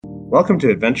Welcome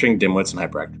to Adventuring Dimwits and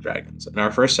Hyperactive Dragons. In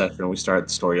our first session, we start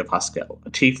the story of Haskell, a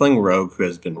tiefling rogue who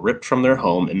has been ripped from their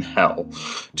home in Hell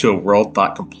to a world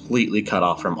thought completely cut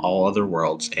off from all other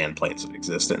worlds and planes of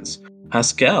existence.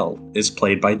 Haskell is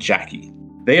played by Jackie.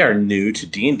 They are new to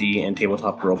D&D and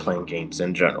tabletop role-playing games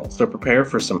in general, so prepare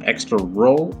for some extra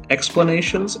role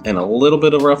explanations and a little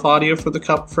bit of rough audio for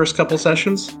the first couple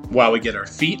sessions while we get our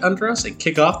feet under us and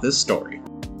kick off this story.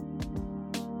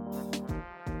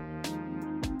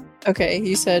 Okay,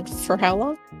 you said for how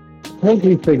long? I think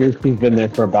he figures he's been there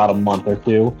for about a month or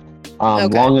two.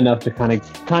 Okay. Long enough to kind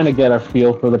of get a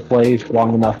feel for the place,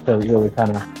 long enough to really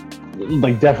kind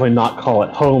of, definitely not call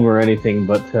it home or anything,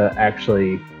 but to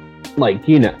actually,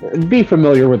 be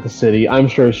familiar with the city. I'm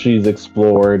sure she's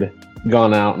explored,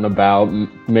 gone out and about,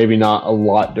 maybe not a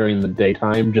lot during the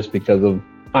daytime, just because of,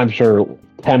 I'm sure,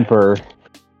 temper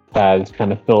has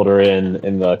kind of filled her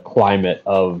in the climate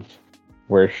of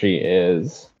where she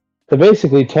is. So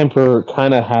basically, Temper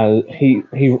kind of has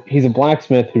he's a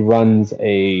blacksmith who runs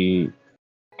a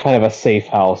kind of a safe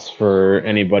house for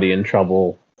anybody in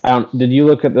trouble. Did you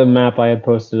look at the map I had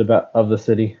posted of the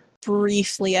city?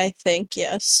 Briefly, I think,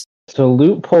 yes. So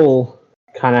Loophole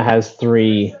kind of has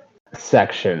three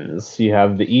sections. You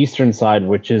have the eastern side,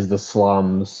 which is the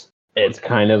slums. It's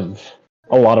kind of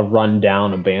a lot of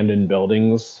rundown, abandoned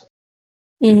buildings.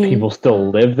 Mm-hmm. People still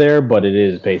live there, but it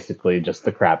is basically just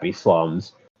the crappy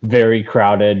slums. Very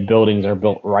crowded. Buildings are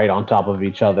built right on top of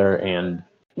each other, and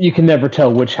you can never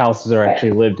tell which houses are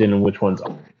actually lived in and which ones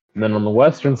aren't. And then on the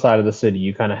western side of the city,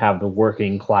 you kind of have the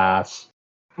working class,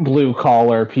 blue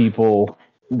collar people.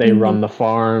 They run the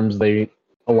farms. A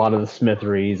lot of the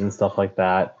smitheries and stuff like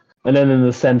that. And then in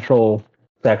the central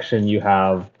section, you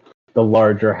have the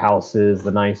larger houses, the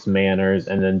nice manors,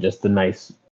 and then just the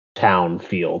nice town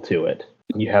feel to it.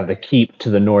 You have the keep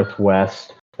to the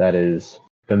northwest. That is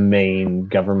the main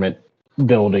government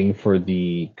building for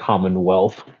the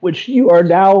Commonwealth, which you are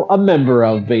now a member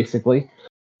of, basically.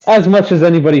 As much as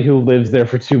anybody who lives there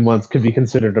for 2 months could be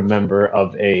considered a member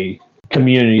of a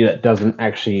community that doesn't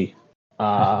actually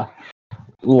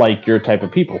like your type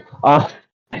of people. I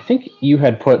think you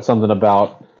had put something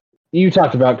about... You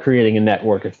talked about creating a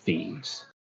network of thieves.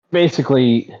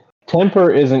 Basically, Temper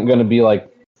isn't going to be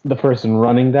like the person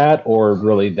running that or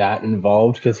really that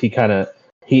involved, because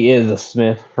he is a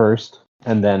smith first,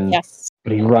 and then Yes.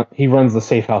 but he runs the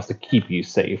safe house to keep you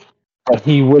safe. But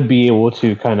he would be able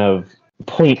to kind of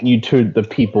point you to the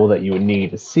people that you would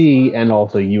need to see, and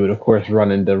also you would of course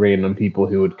run into random people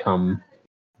who would come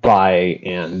by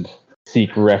and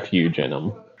seek refuge in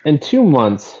them. In 2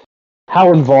 months,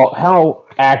 how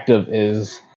active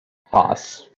is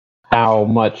Haas? How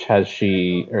much have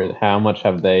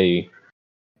they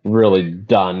really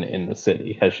done in the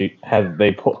city? Have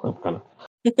they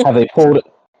pulled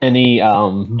any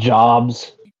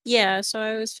jobs? Yeah, so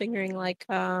I was figuring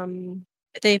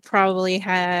they probably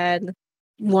had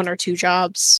 1 or 2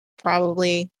 jobs,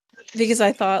 probably, because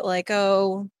I thought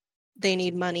they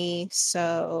need money,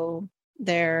 so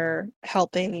they're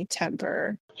helping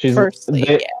Temper.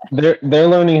 Firstly, They're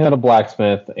learning how to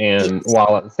blacksmith, and yes.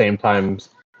 while at the same time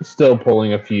still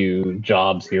pulling a few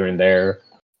jobs here and there.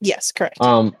 Yes, correct.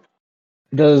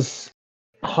 Does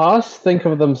Haas think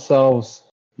of themselves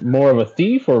more of a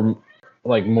thief or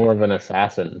more of an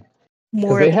assassin?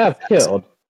 Because they have killed.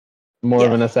 More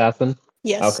of an assassin?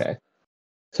 Yes. Okay.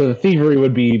 So the thievery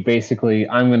would be basically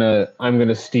I'm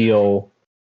gonna steal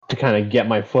to kind of get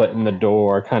my foot in the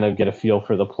door, kind of get a feel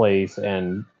for the place,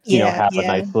 and have a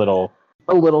nice little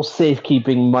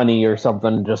safekeeping money or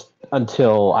something, just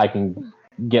until I can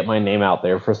get my name out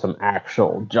there for some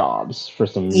actual jobs, for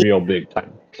some real big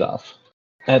time stuff.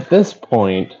 At this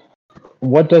point,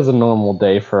 what does a normal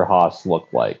day for Haas look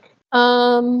like?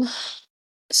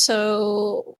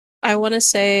 So I want to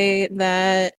say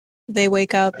that they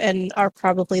wake up and are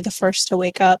probably the first to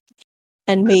wake up,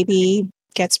 and maybe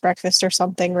gets breakfast or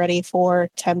something ready for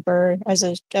Temper as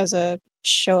a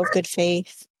show of good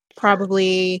faith.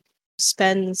 Probably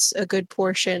spends a good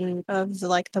portion of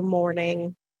the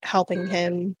morning helping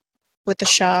him with the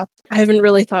shop. I haven't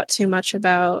really thought too much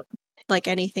about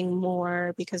anything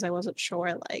more because I wasn't sure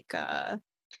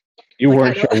you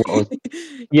weren't sure what was.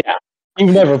 Yeah,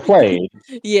 you've never played.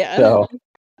 Yeah. So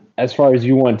as far as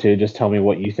you want to, just tell me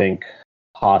what you think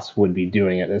Haas would be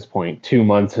doing at this point, 2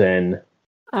 months in.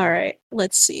 All right,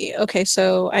 let's see. Okay,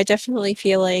 so I definitely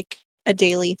feel like a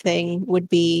daily thing would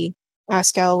be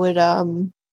Pascal would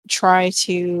try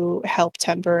to help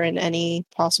Temper in any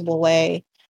possible way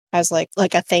as like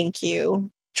a thank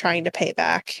you, trying to pay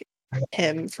back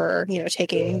him for,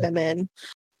 taking them in.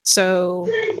 So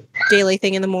daily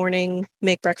thing in the morning,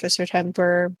 make breakfast for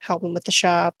Temper, help him with the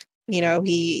shop,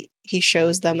 he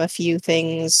shows them a few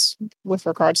things with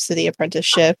regards to the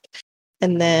apprenticeship.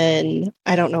 And then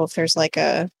I don't know if there's like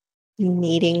a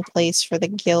meeting place for the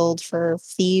guild for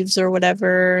thieves or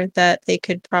whatever that they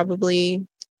could probably,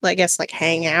 I guess, like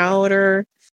hang out or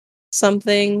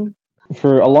something.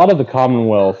 For a lot of the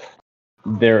Commonwealth,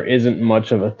 there isn't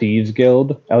much of a thieves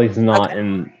guild, at least not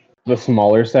in the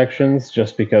smaller sections,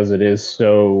 just because it is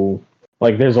so,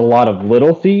 like, there's a lot of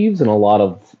little thieves and a lot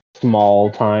of small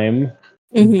time,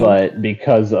 but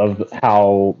because of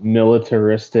how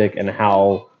militaristic and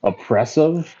how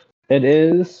oppressive it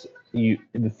is, the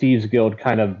thieves guild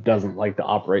kind of doesn't like to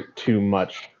operate too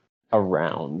much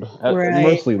around.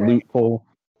 Mostly lootful.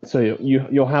 So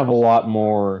you'll have a lot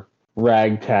more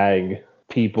ragtag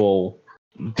people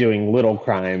doing little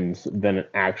crimes than an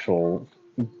actual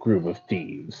group of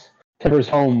thieves. Temper's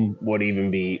home would even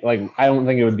be, like, I don't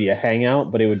think it would be a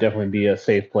hangout, but it would definitely be a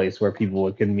safe place where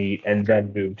people could meet and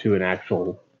then move to an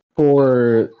actual.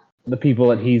 For the people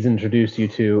that he's introduced you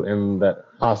to and that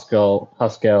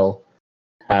Haskell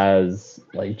has,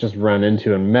 like, just run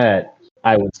into and met,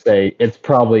 I would say it's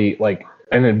probably like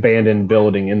an abandoned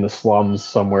building in the slums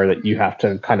somewhere that you have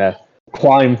to kind of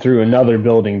climb through another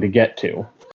building to get to.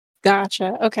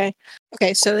 Gotcha. Okay.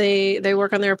 So they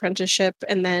work on their apprenticeship,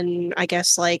 and then I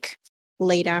guess like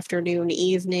late afternoon,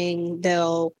 evening,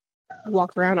 they'll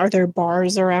walk around. Are there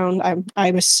bars around?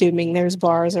 I'm assuming there's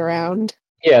bars around.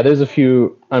 Yeah, there's a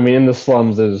few. I mean, in the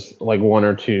slums, there's like one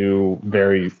or two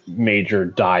very major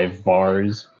dive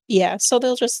bars. Yeah, so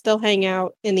they'll hang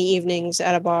out in the evenings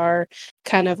at a bar,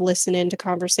 kind of listen into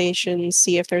conversations,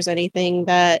 see if there's anything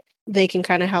that they can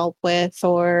kind of help with,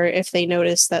 or if they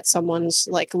notice that someone's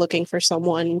like looking for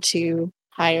someone to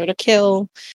hire to kill,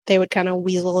 they would kind of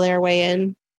weasel their way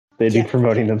in. They'd be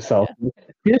promoting themselves.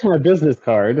 Here's my business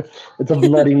card. It's a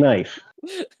bloody knife.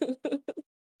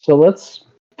 So let's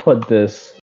put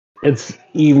this. It's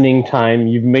evening time.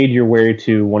 You've made your way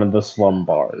to one of the slum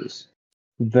bars.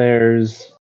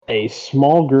 There's a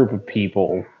small group of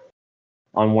people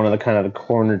on one of the kind of the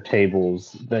corner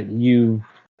tables that you've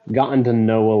gotten to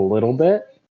know a little bit,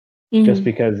 just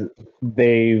because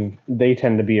they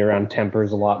tend to be around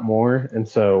Tempers a lot more, and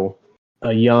so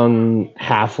a young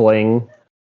halfling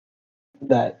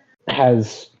that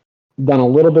has done a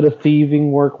little bit of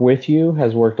thieving work with you,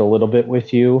 has worked a little bit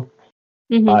with you.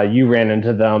 You ran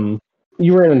into them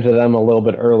a little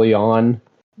bit early on.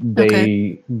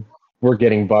 They were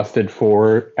getting busted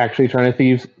for actually trying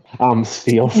to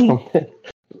steal something.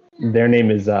 Their name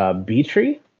is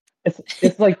Beatree.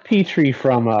 It's like Petrie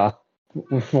from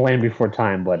Land Before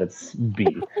Time, but it's B.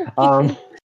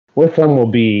 With them will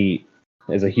be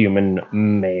as a human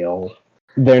male.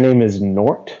 Their name is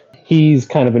Nort. He's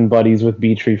kind of been buddies with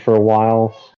Beatree for a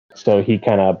while, so he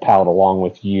kind of palled along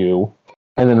with you.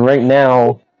 And then right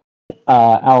now,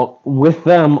 out with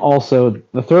them also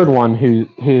the third one who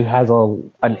has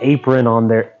an apron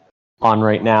on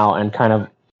right now and kind of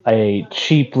a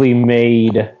cheaply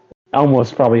made,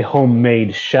 almost probably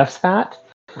homemade chef's hat,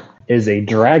 is a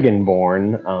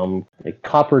dragonborn, a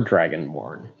copper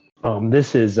dragonborn.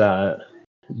 This is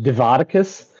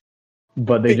Divodicus,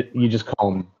 but you just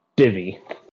call him Divvy.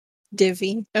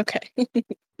 Divvy, okay.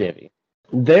 Divvy.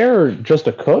 They're just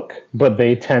a cook, but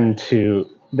they kind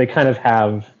of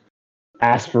have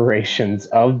aspirations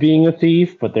of being a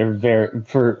thief, but they're a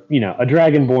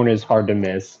dragonborn is hard to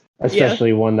miss,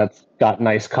 especially one that's got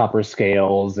nice copper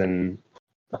scales and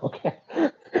okay.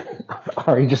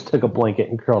 Ari just took a blanket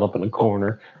and curled up in a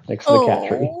corner next to the cat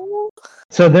tree.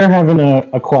 So they're having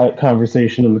a quiet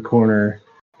conversation in the corner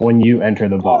when you enter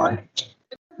the bar.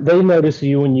 They notice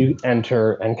you when you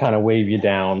enter and kind of wave you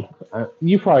down. I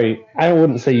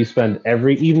wouldn't say you spend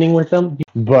every evening with them,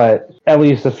 but at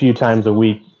least a few times a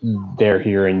week they're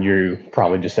here and you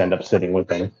probably just end up sitting with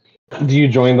them. Do you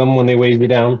join them when they wave you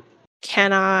down?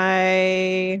 Can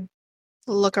I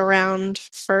look around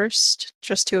first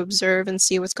just to observe and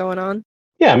see what's going on?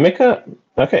 Yeah,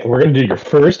 okay, we're going to do your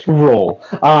first roll.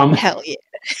 Hell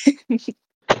yeah.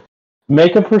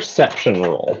 Make a perception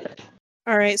roll.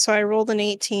 All right, so I rolled an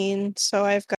 18, so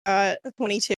I've got a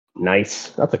 22. Nice.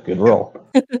 That's a good roll.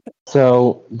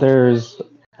 So there's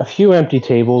a few empty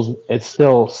tables. It's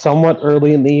still somewhat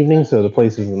early in the evening, so the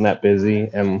place isn't that busy.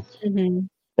 And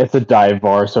it's a dive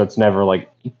bar, so it's never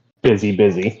like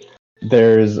busy.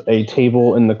 There's a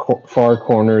table in the far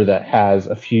corner that has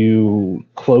a few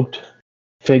cloaked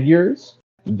figures.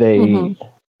 They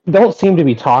don't seem to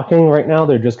be talking right now.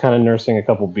 They're just kind of nursing a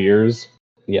couple beers.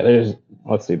 Yeah,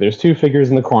 there's two figures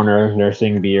in the corner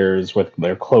nursing beers with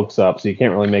their cloaks up, so you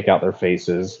can't really make out their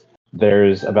faces.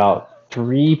 There's about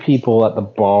 3 people at the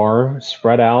bar,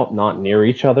 spread out, not near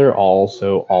each other,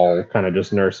 also all kind of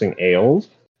just nursing ales.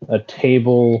 A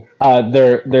table.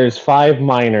 There's 5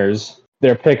 miners.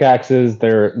 Their pickaxes.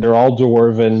 They're all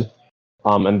dwarven.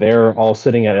 And they're all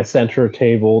sitting at a center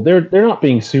table. They're not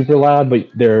being super loud, but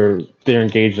they're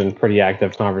engaged in pretty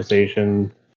active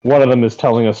conversation. One of them is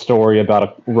telling a story about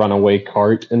a runaway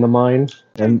cart in the mine,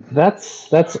 and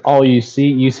that's all you see.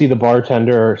 You see the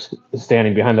bartender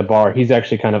standing behind the bar. He's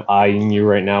actually kind of eyeing you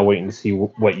right now, waiting to see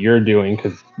what you're doing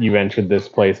because you entered this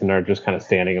place and are just kind of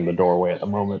standing in the doorway at the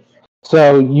moment.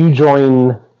 So you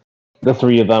join the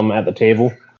 3 of them at the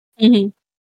table.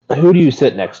 Mm-hmm. Who do you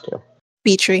sit next to?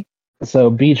 Beatree.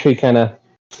 So Beatree kind of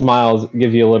smiles,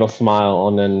 gives you a little smile,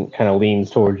 and then kind of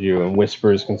leans towards you and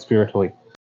whispers conspiratively,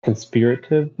 I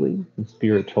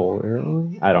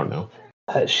don't know.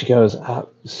 She goes,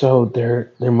 so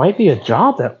there might be a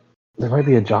job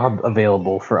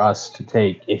available for us to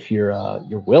take if you're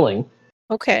willing.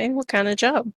 Okay, what kind of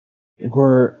job?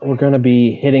 We're going to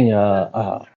be hitting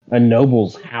a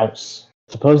noble's house.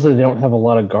 Supposedly they don't have a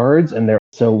lot of guards,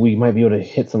 so we might be able to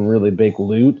hit some really big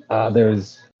loot.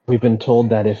 We've been told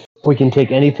that if we can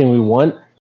take anything we want,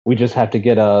 we just have to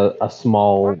get a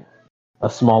small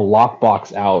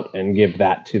lockbox out and give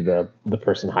that to the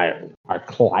person hiring, our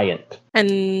client.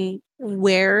 And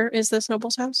where is this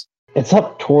noble's house? It's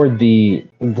up toward the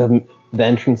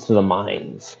entrance to the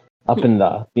mines, up in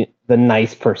the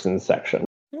nice person section.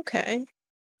 Okay.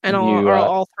 And are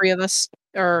all 3 of us,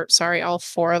 all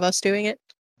 4 of us doing it?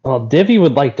 Well, Divvy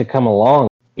would like to come along.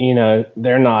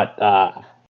 They're not.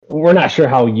 We're not sure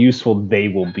how useful they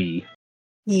will be.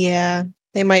 Yeah,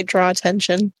 they might draw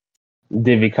attention.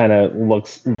 Divvy kind of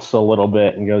looks a little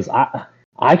bit and goes,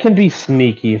 I can be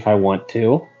sneaky if I want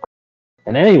to.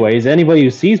 And anyways, anybody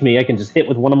who sees me, I can just hit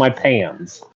with one of my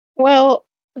pans. Well,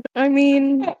 I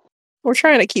mean, we're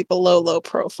trying to keep a low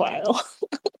profile.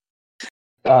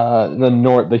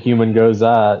 The human goes,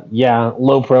 yeah,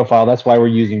 low profile. That's why we're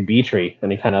using Beatree.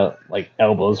 And he kind of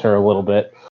elbows her a little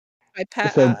bit. I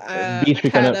pat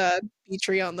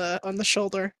Beatree on the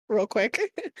shoulder real quick.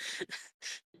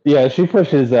 Yeah, she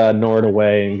pushes Nord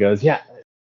away and goes, yeah,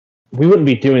 we wouldn't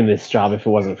be doing this job if it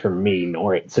wasn't for me,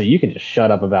 Nord. So you can just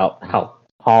shut up about how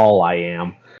tall I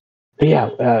am. But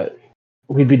yeah,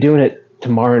 we'd be doing it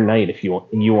tomorrow night if you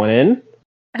want in.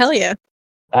 Hell yeah.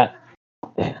 It's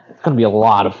going to be a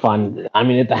lot of fun. I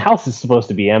mean, the house is supposed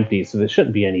to be empty, so there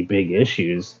shouldn't be any big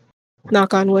issues.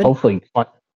 Knock on wood. Hopefully.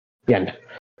 Yeah,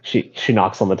 she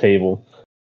knocks on the table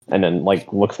and then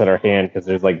looks at her hand because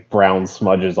there's brown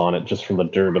smudges on it just from the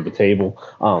dirt of the table.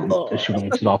 She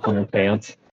wipes it off on her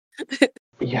pants.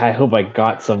 Yeah, I hope I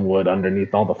got some wood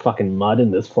underneath all the fucking mud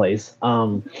in this place.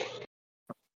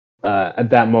 At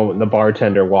that moment, the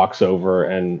bartender walks over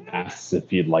and asks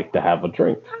if you'd like to have a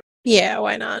drink. Yeah,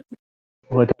 why not?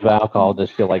 What type of alcohol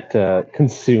does she like to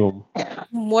consume?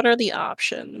 What are the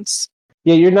options?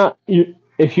 Yeah,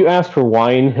 if you ask for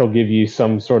wine, he'll give you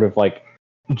some sort of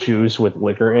juice with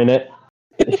liquor in it.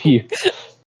 If you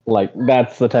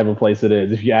that's the type of place it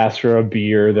is. If you ask for a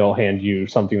beer, they'll hand you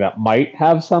something that might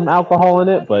have some alcohol in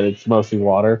it, but it's mostly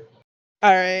water.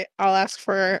 All right, I'll ask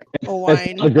for a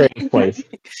wine. It's a great place.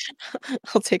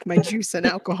 I'll take my juice and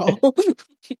alcohol.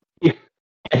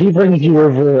 He brings you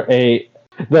over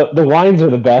the wines are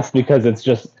the best because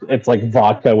it's like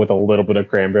vodka with a little bit of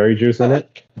cranberry juice in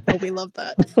it. Oh, we love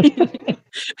that.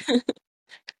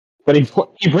 But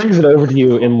he brings it over to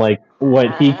you in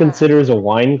what he considers a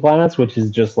wine glass, which is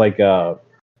just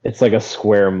it's like a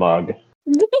square mug.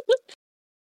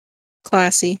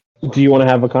 Classy. Do you want to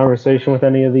have a conversation with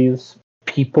any of these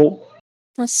people?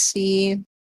 Let's see.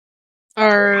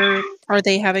 Are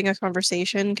they having a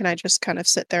conversation? Can I just kind of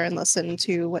sit there and listen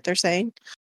to what they're saying?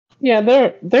 Yeah,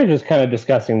 they're just kind of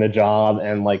discussing the job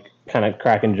and kind of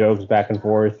cracking jokes back and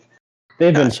forth.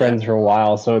 They've been friends for a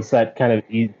while, so it's that kind of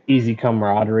easy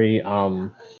camaraderie.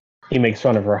 He makes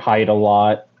fun of her height a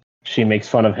lot. She makes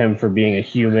fun of him for being a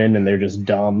human, and they're just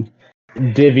dumb.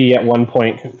 Divvy at one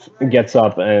point gets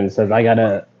up and says,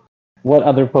 what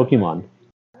other Pokemon?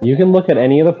 You can look at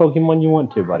any of the Pokemon you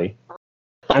want to, buddy.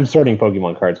 I'm sorting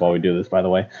Pokemon cards while we do this, by the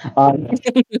way.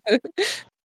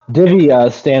 Divvy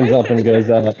stands up and goes,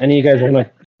 any of you guys want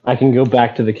to... I can go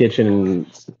back to the kitchen and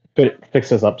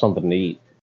fix us up something to eat.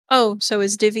 Oh, so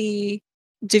is Divvy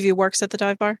works at the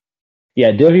dive bar?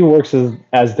 Yeah, Divvy works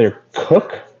as their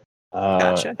cook.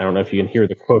 Gotcha. I don't know if you can hear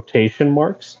the quotation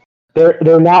marks. They're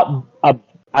not...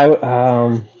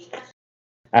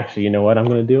 Actually, you know what I'm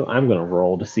going to do? I'm going to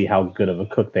roll to see how good of a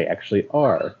cook they actually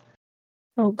are.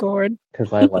 Oh, God.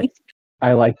 Because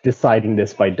I like deciding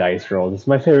this by dice rolls. It's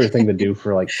my favorite thing to do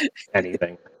for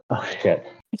anything. Oh shit!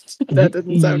 That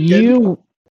didn't sound good.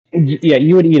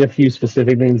 You would eat a few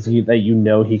specific things that you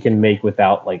know he can make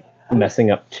without like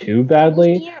messing up too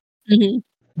badly, Mhm.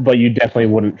 but you definitely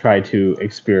wouldn't try to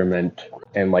experiment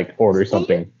and like order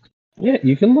something. Yeah,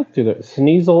 you can look through it.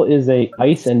 Sneasel is a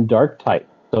ice and dark type,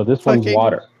 so this one's Fucking-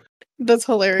 water. That's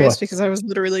hilarious What? because I was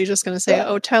literally just gonna say,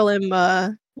 "Oh, tell him,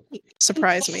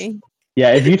 surprise me."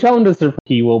 Yeah, if you tell him to surprise,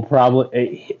 he will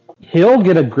probably he'll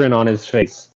get a grin on his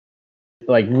face,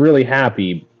 like really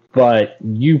happy. But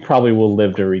you probably will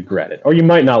live to regret it, or you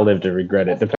might not live to regret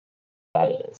it, depending on how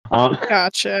bad it is.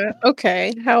 Gotcha.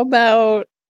 Okay. How about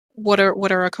what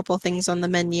are a couple things on the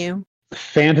menu?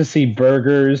 Fantasy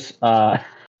burgers.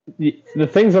 The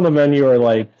things on the menu are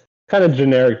like kind of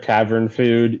generic tavern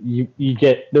food. You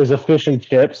get there's a fish and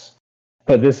chips,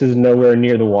 but this is nowhere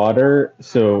near the water,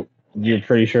 so you're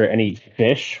pretty sure any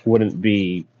fish wouldn't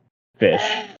be fish.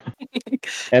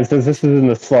 And since this is in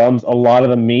the slums, a lot of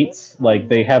the meats like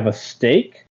they have a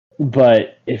steak,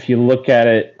 but if you look at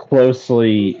it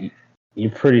closely,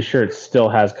 you're pretty sure it still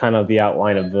has kind of the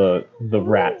outline of the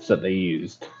rats that they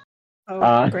used.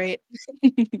 Oh, great.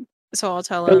 So I'll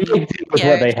tell So him, you deal with yeah,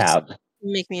 what they just have.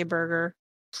 make me a burger,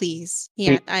 please.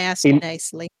 Yeah, I asked he- you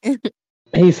nicely.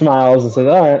 He smiles and says,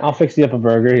 "All right, I'll fix you up a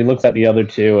burger." He looks at the other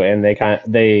two, and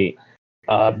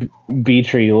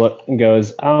Beatree look and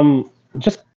goes,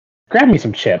 just grab me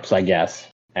some chips, I guess."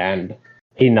 And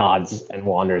he nods and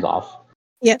wanders off.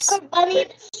 Yes. Score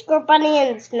bunny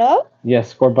in the snow?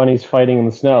 Yes, Scorbunny's fighting in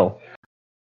the snow.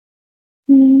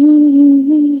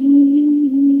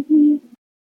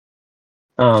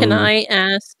 Can I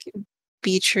ask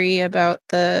Beatree about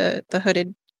the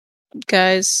hooded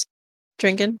guys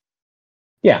drinking?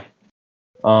 Yeah.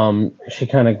 She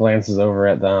kind of glances over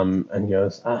at them and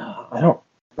goes, "I don't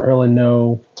really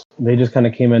know. They just kind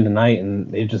of came in tonight,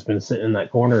 and they've just been sitting in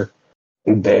that corner.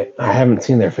 I haven't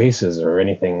seen their faces or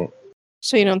anything."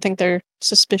 So you don't think they're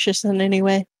suspicious in any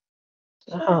way?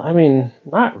 I mean,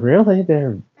 not really.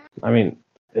 I mean,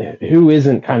 who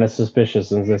isn't kind of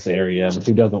suspicious in this area?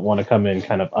 Who doesn't want to come in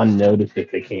kind of unnoticed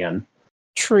if they can?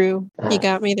 True. You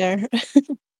got me there.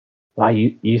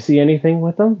 You see anything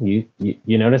with them? You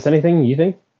notice anything? You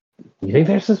think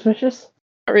they're suspicious?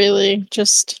 Really,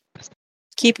 just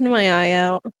keeping my eye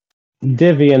out.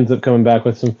 Divvy ends up coming back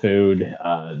with some food.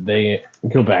 They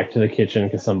go back to the kitchen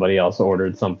because somebody else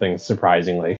ordered something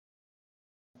surprisingly.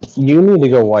 You need to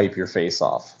go wipe your face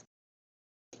off.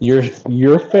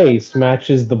 Your face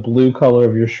matches the blue color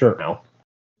of your shirt now.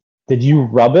 Did you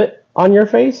rub it on your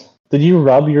face? Did you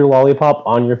rub your lollipop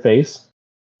on your face?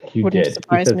 You Wouldn't did.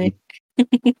 surprise me.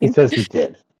 He says he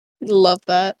did. Love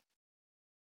that.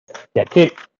 Yeah,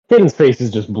 Kitten's face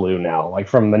is just blue now. Like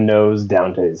from the nose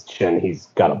down to his chin, he's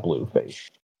got a blue face.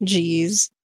 Jeez.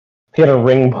 He had a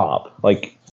ring pop.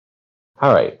 Like,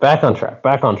 all right, back on track.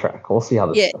 We'll see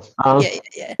how this goes.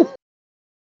 Yeah.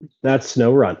 That's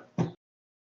Snow Run.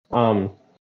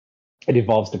 It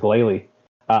evolves to Glalie.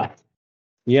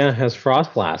 Yeah, has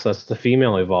Frostblast. That's the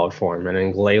female evolved form, and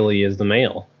then Glalie is the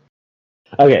male.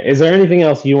 Okay, is there anything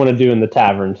else you want to do in the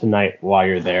tavern tonight while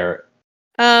you're there?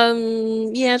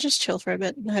 Yeah, just chill for a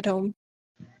bit and head home.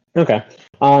 Okay.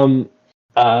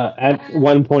 At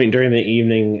one point during the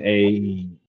evening, a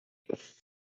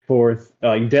fourth,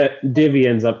 Divvy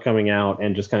ends up coming out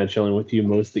and just kind of chilling with you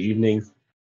most of the evening.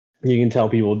 You can tell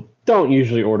people don't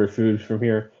usually order food from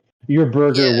here. Your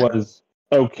burger was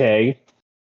okay,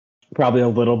 probably a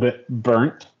little bit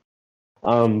burnt,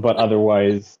 but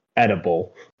otherwise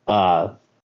edible.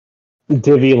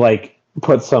 Divvy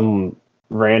put some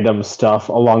random stuff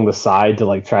along the side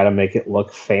to try to make it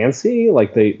look fancy.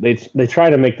 Like they try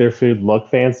to make their food look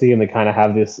fancy, and they kind of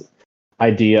have this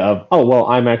idea of, oh well,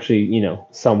 I'm actually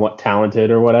somewhat talented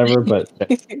or whatever, but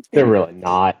they're really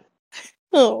not.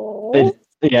 Oh.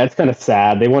 Yeah, it's kind of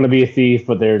sad. They want to be a thief,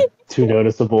 but they're too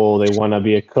noticeable. They want to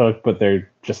be a cook, but they're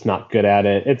just not good at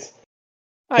it.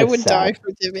 I would die sad.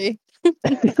 for Divvy.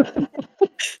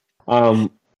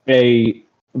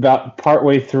 About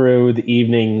partway through the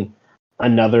evening, a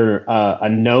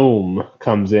gnome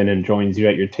comes in and joins you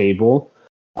at your table.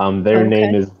 Their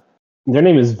name is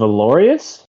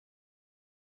Valorius.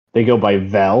 They go by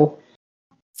Vel.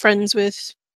 Friends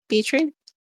with Beatree?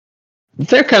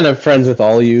 They're kind of friends with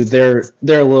all of you. They're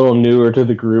a little newer to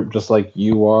the group, just like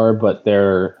you are, but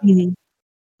they're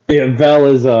Vel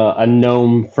is a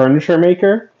gnome furniture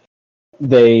maker.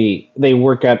 They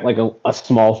work at a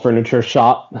small furniture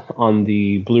shop on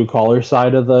the blue collar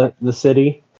side of the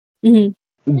city.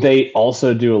 Mm-hmm. They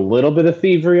also do a little bit of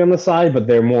thievery on the side, but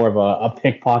they're more of a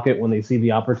pickpocket when they see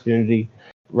the opportunity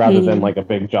rather than a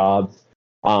big job.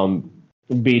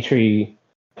 Beatree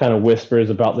kind of whispers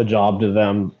about the job to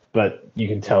them but you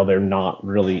can tell they're not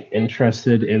really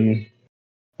interested in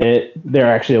it.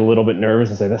 They're actually a little bit nervous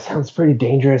and say, "That sounds pretty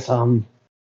dangerous. I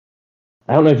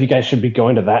don't know if you guys should be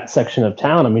going to that section of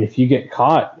town. I mean, if you get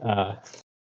caught, I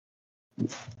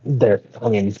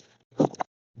mean,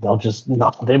 they'll just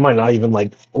not. They might not even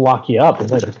like lock you up. They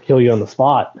might just kill you on the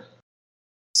spot."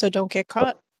 So don't get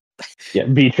caught. Yeah,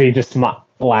 Beatree just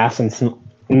laughs and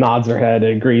nods her head,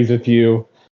 agrees with you.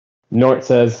 Nort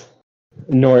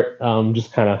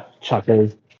just kind of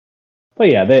chuckles. But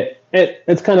yeah,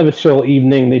 it's kind of a chill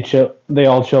evening. They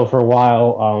all chill for a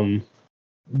while.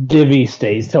 Divvy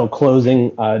stays till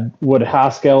closing. Would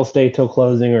Haskell stay till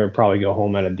closing, or probably go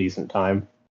home at a decent time?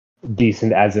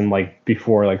 Decent as in like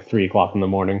before like 3 o'clock in the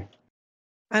morning.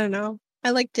 I don't know.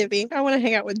 I like Divvy. I want to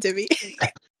hang out with Divvy.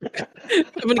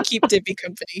 I'm gonna keep Divvy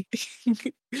company.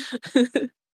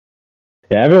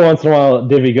 Yeah, every once in a while,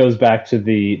 Divvy goes back to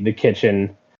the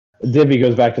kitchen. Divvy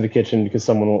goes back to the kitchen because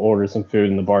someone will order some food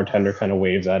and the bartender kind of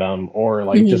waves at him, or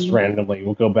like just randomly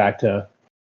will go back to.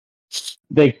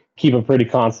 They keep a pretty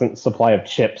constant supply of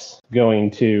chips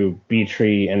going to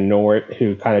Beatree and Nort,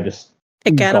 who kind of just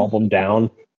gulp them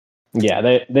down. Yeah,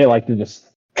 they like to just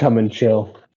come and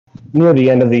chill. Near the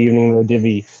end of the evening, though,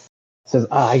 Divvy says,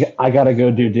 I gotta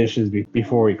go do dishes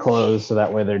before we close, so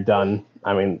that way they're done.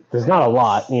 I mean, there's not a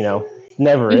lot,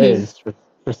 never is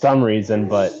for some reason,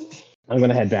 but I'm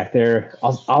gonna head back there.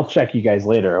 I'll check you guys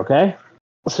later, okay?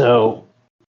 So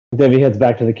Divvy heads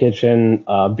back to the kitchen.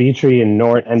 Beatree and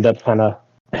Nort end up kind of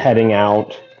heading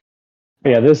out.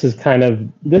 Yeah, this is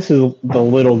the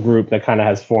little group that kind of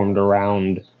has formed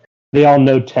around. They all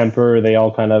know Temper. They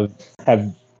all kind of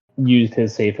have used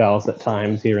his safe house at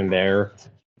times here and there.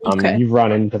 Okay. You've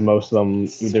run into most of them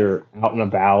either out and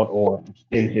about or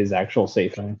in his actual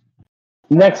safe house.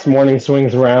 Next morning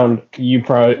swings around. You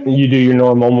do your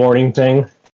normal morning thing.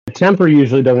 Temper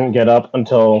usually doesn't get up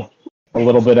until a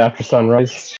little bit after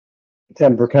sunrise.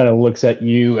 Temper kind of looks at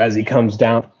you as he comes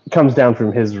down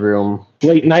from his room.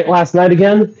 Late night last night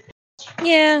again?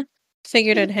 Yeah,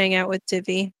 figured I'd hang out with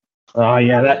Divvy. Oh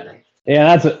yeah,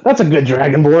 that's a good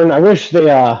Dragonborn. I wish they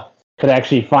could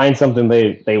actually find something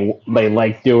they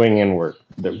like doing and were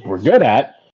good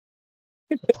at.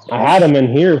 I had him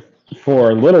in here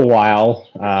for a little while,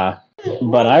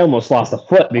 but I almost lost a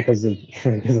foot because of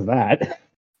that.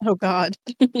 Oh God.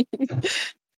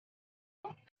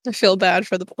 I feel bad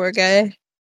for the poor guy.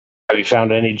 Have you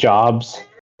found any jobs?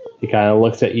 He kind of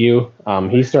looks at you.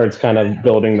 He starts kind of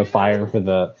building the fire for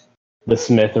the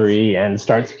smithery and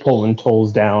starts pulling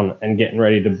tools down and getting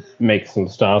ready to make some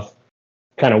stuff.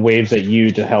 Kind of waves at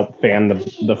you to help fan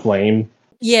the flame.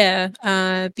 Yeah,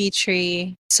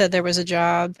 Beatree said there was a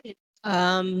job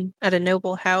at a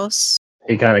noble house.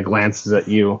 He kind of glances at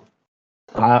you.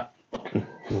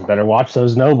 Better watch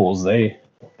those nobles.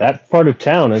 That part of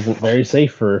town isn't very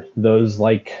safe for those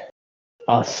like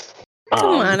us.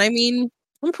 Come on, I mean,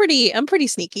 I'm pretty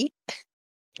sneaky.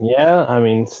 Yeah, I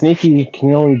mean, sneaky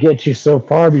can only get you so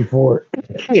far before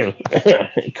he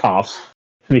coughs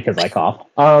because I cough.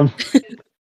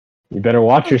 You better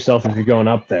watch yourself if you're going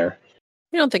up there.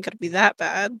 I don't think it'll be that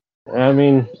bad. I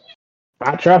mean,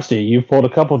 I trust you. You've pulled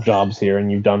a couple jobs here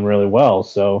and you've done really well.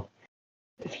 So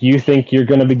if you think you're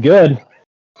going to be good,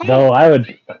 though, I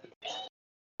would.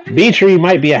 Beatree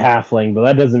might be a halfling, but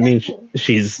that doesn't mean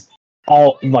she's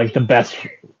all like the best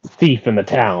thief in the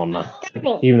town,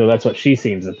 even though that's what she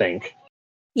seems to think.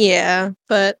 Yeah,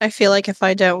 but I feel like if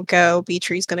I don't go,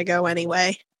 Beatree's gonna go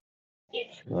anyway.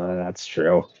 That's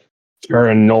true. Her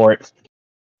and Nort,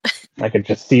 I could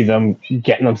just see them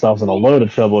getting themselves in a load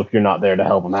of trouble if you're not there to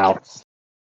help them out.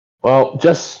 Well,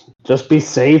 just be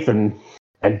safe and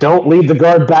don't leave the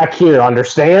guard back here,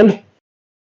 understand? Of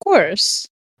course.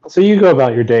 So you go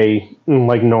about your day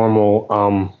like normal,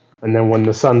 and then when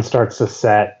the sun starts to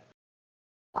set,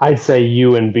 I'd say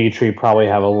you and Beatree probably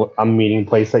have a meeting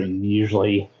place that you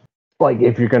usually, like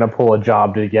if you're going to pull a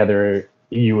job together,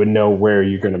 you would know where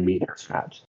you're going to meet her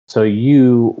at. So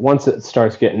once it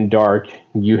starts getting dark,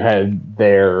 you head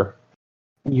there.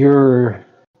 You're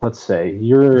at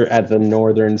the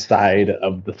northern side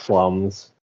of the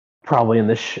slums, probably in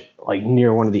the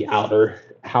near one of the outer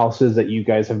houses that you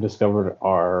guys have discovered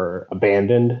are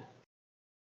abandoned,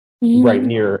 right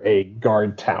near a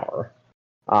guard tower.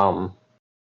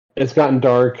 It's gotten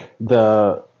dark.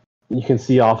 You can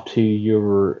see off to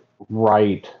your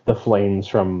right the flames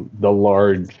from the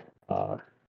large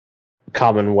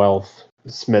Commonwealth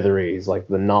smitheries, like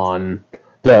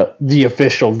the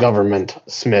official government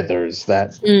smithers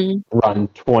that run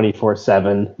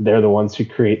 24/7. They're the ones who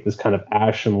create this kind of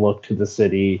ashen look to the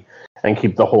city and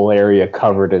keep the whole area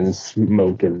covered in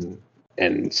smoke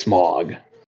and smog.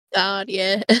 God,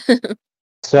 yeah.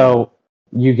 So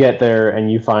you get there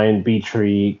and you find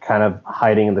Beatree kind of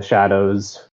hiding in the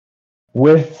shadows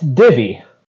with Divvy.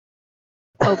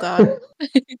 Oh God.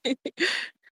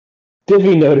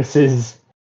 Divvy notices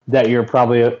that you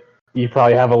probably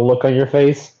have a look on your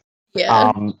face.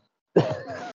 Yeah.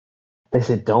 They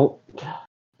said, "Don't."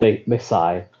 They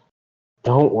sigh.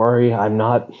 Don't worry, I'm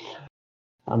not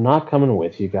coming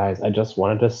with you guys. I just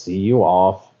wanted to see you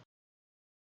off.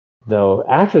 Though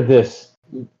after this,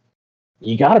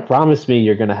 you gotta promise me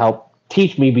you're gonna help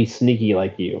teach me be sneaky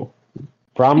like you.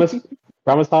 Promise?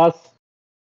 Promise, Haas?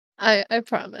 I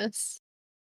promise.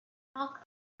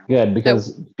 Good,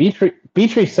 because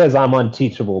Beatrix says I'm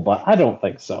unteachable, but I don't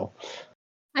think so.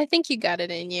 I think you got it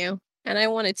in you, and I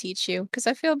want to teach you because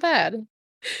I feel bad.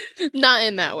 Not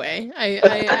in that way.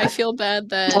 I feel bad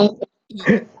that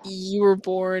you were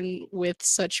born with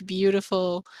such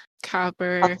beautiful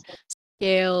copper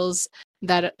scales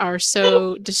that are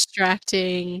so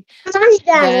distracting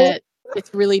that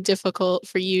it's really difficult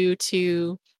for you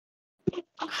to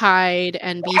hide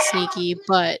and be sneaky,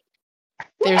 but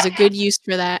there's a good use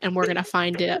for that, and we're gonna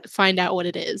find out what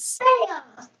it is.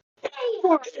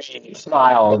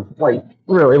 Smile, like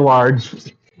really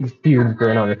large, huge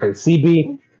grin on her face.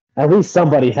 CB, at least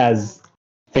somebody has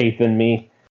faith in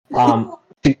me.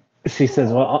 She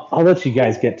says, "Well, I'll let you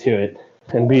guys get to it."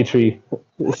 And Beatrix,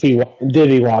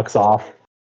 Diddy walks off,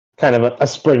 kind of a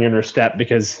spring in her step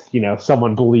because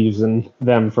someone believes in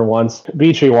them for once.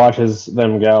 Beatrix watches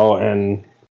them go and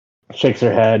shakes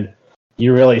her head.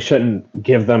 You really shouldn't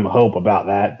give them hope about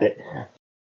that.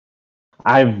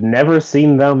 I've never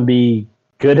seen them be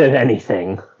good at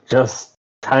anything, just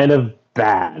kind of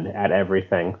bad at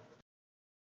everything.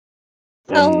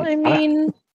 Well, And I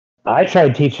mean, I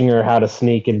tried teaching her how to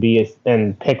sneak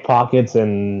and pickpockets,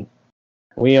 and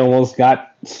we almost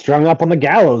got strung up on the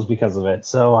gallows because of it.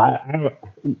 So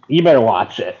you better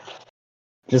watch it.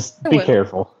 Just I be will.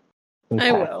 careful.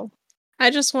 I will.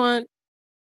 I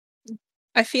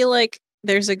feel like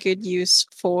there's a good use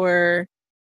for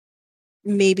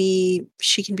maybe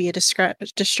she can be a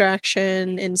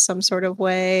distraction in some sort of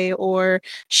way, or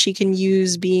she can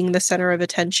use being the center of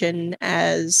attention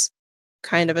as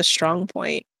kind of a strong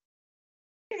point.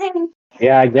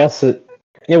 Yeah, I guess it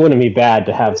wouldn't be bad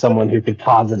to have someone who could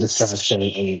cause a distraction.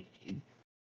 And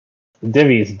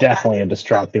Divvy is definitely a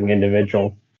distracting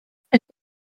individual.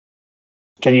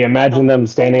 Can you imagine them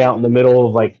standing out in the middle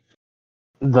of like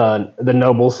the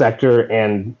noble sector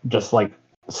and just like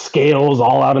scales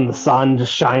all out in the sun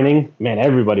just shining? Man,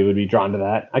 everybody would be drawn to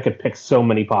that. I could pick so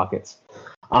many pockets.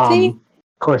 See? Of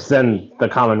course, then the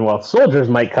Commonwealth soldiers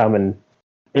might come and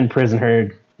imprison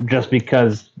her just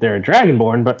because they're a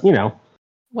dragonborn, but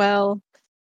Well,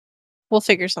 we'll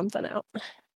figure something out.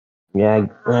 yeah,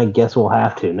 I guess we'll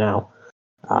have to now.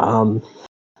 All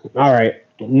right,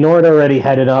 Nord already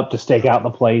headed up to stake out the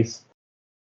place.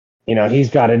 He's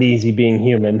got it easy being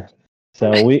human.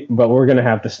 So but we're gonna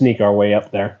have to sneak our way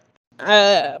up there.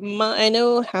 I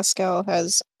know Haskell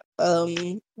has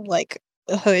like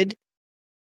a hood.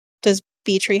 Does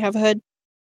Beatrix have a hood?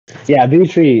 Yeah,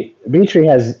 Beatrix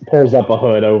pulls up a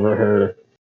hood over her.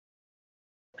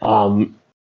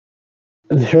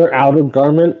 Her outer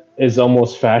garment is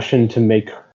almost fashioned to make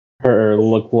her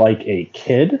look like a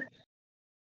kid.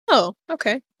 Oh,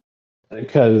 okay.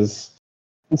 Because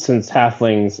since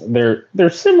halflings, they're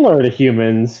similar to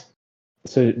humans,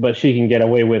 but she can get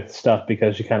away with stuff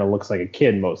because she kind of looks like a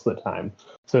kid most of the time.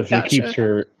 So she keeps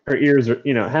her ears are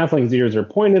halflings' ears are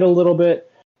pointed a little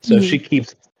bit, so she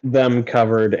keeps them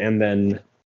covered and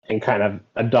kind of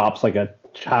adopts like a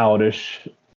childish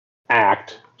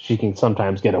act. She can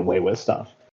sometimes get away with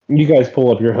stuff. You guys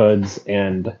pull up your hoods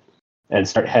and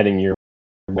start heading your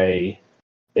way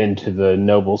into the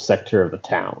noble sector of the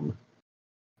town.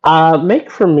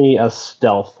 Make for me a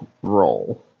stealth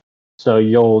roll. So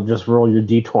you'll just roll your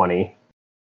d20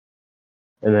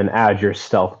 and then add your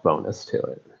stealth bonus to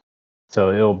it.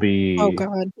 So it'll be... Oh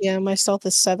god, yeah, my stealth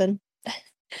is 7.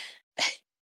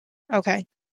 Okay.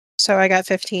 So I got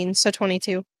 15, so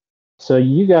 22. So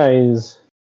you guys...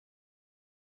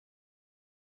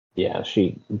 Yeah,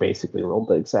 she basically rolled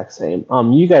the exact same.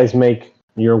 You guys make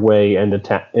your way into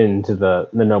the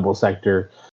noble sector.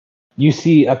 You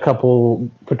see a couple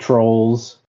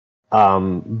patrols,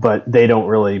 but they don't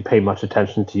really pay much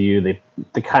attention to you.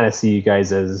 They kind of see you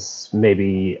guys as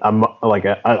maybe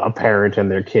a parent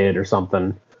and their kid or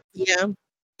something. Yeah.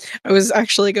 I was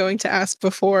actually going to ask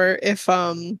before if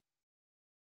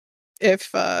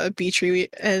Beatrix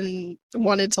and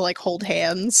wanted to like hold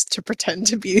hands to pretend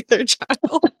to be their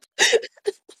child.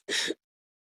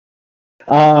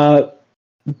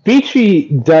 Beachy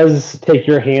does take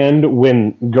your hand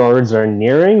when guards are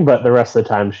nearing, but the rest of the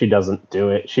time she doesn't do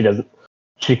it. She doesn't.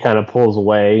 She kind of pulls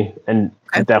away, and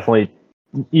Okay. definitely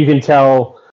you can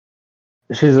tell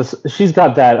she's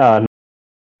got that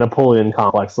Napoleon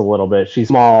complex a little bit. She's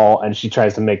small, and she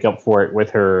tries to make up for it with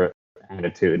her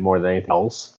attitude more than anything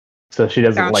else. So she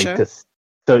doesn't like Gotcha. to.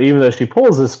 So even though she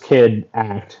pulls this kid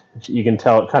act, you can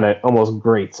tell it kind of almost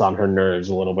grates on her nerves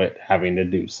a little bit having to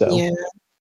do so. Yeah,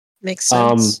 makes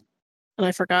Um, sense. And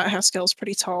I forgot Haskell's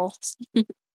pretty tall.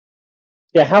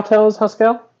 Yeah, how tall is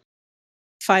Haskell?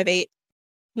 5'8".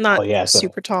 Not Oh yeah, so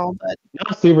super tall, but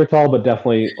not super tall, but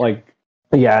definitely like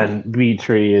yeah. And Bee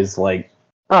Tree is like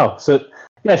so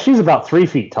yeah, she's about 3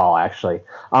 feet tall actually.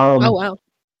 oh wow,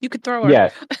 you could throw her. Yeah,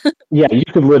 yeah, you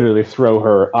could literally throw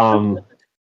her.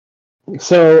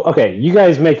 So okay, you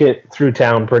guys make it through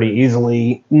town pretty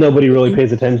easily. Nobody really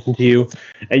pays attention to you,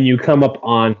 and you come up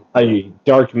on a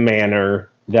dark manor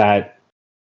that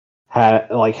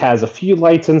has a few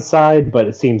lights inside, but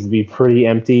it seems to be pretty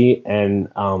empty. And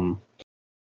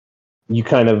you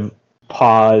kind of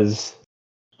pause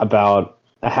about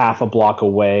a half a block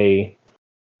away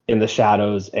in the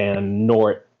shadows, and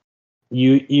Nort,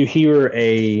 you hear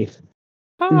a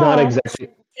not Oh. exactly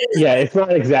yeah, it's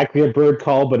not exactly a bird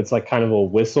call, but it's like kind of a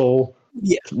whistle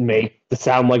Yeah. to make it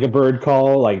sound like a bird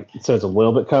call, like so it's a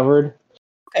little bit covered.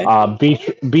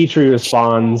 Okay. Beatree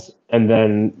responds, and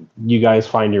then you guys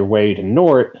find your way to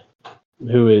Nort,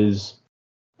 who is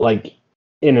like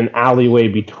in an alleyway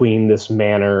between this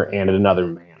manor and another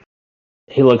manor.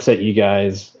 He looks at you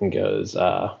guys and goes,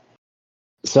 I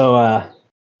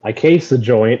cased the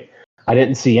joint. I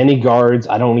didn't see any guards.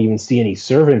 I don't even see any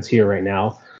servants here right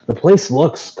now. The place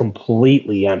looks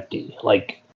completely empty.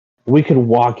 Like, we could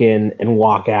walk in and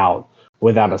walk out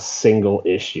without a single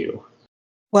issue.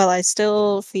 Well, I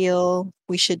still feel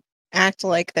we should act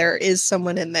like there is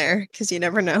someone in there, because you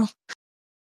never know.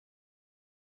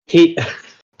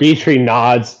 Beatree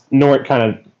nods. Nort kind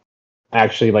of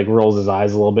actually like rolls his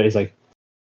eyes a little bit. He's like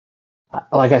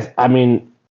I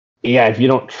mean, yeah, if you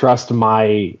don't trust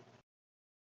my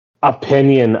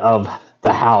opinion of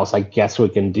the house, I guess we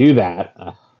can do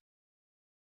that.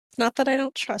 Not that I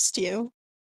don't trust you.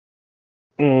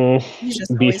 Mm, You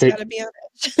just always Beatree, gotta be on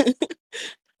edge.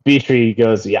 Beatree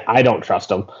goes, yeah, I don't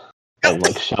trust him, and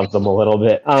like shoves him a little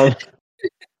bit.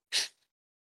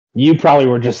 You probably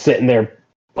were just sitting there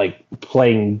like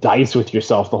playing dice with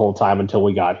yourself the whole time until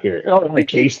we got here. Oh, I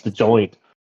cased the joint.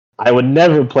 I would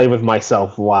never play with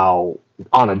myself while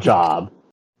on a job.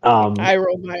 I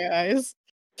roll my eyes.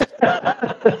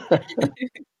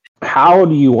 How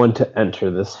do you want to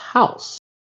enter this house?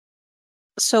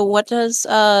 So what does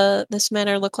this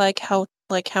manor look like? How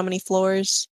many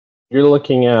floors? You're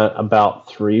looking at about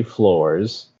 3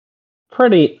 floors.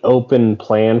 Pretty open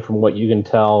plan from what you can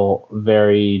tell.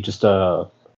 Very just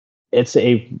it's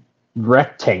a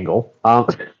rectangle.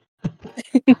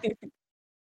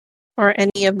 Or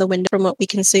any of the windows from what we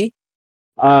can see?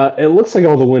 It looks like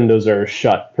all the windows are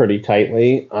shut pretty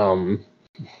tightly.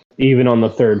 Even on the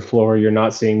 3rd floor, you're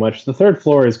not seeing much. The 3rd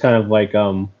floor is kind of like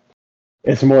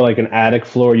it's more like an attic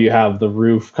floor. You have the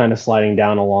roof kind of sliding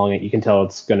down along it. You can tell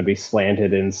it's going to be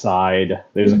slanted inside.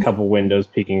 There's a couple windows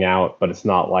peeking out, but it's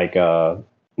not like a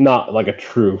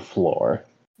true floor.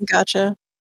 Gotcha.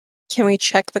 Can we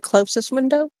check the closest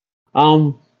window?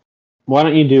 Why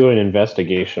don't you do an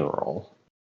investigation roll?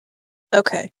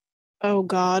 Okay. Oh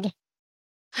god.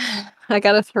 I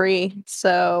got a 3,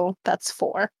 so that's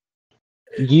 4.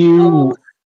 You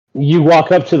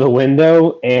walk up to the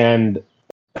window, and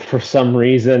for some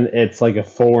reason it's like a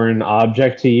foreign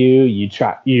object to you. You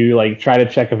try to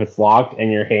check if it's locked,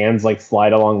 and your hands like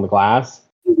slide along the glass.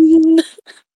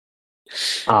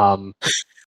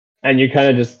 And you're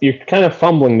kind of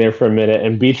fumbling there for a minute,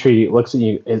 and Beatree looks at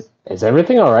you. Is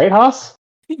everything all right, Haas?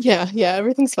 Yeah,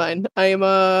 everything's fine. I am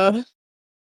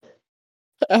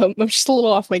I'm just a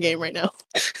little off my game right now.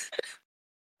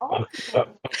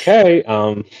 Okay.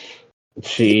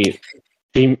 She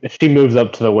moves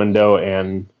up to the window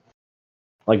and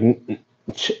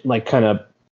like kind of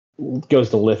goes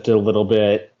to lift it a little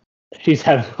bit. She's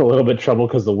having a little bit of trouble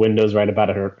because the window's right about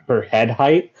her head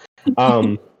height.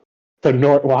 So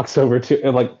Nort walks over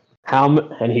to like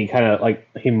and he kind of like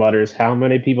he mutters, "How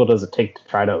many people does it take to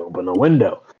try to open a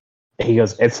window?" And he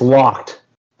goes, "It's locked.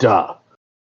 Duh."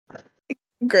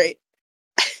 Great.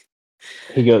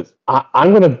 He goes,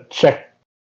 I'm gonna check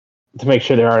to make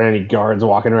sure there aren't any guards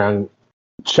walking around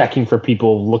checking for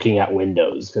people looking at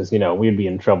windows, because we'd be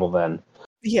in trouble then.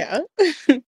 Yeah.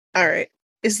 All right.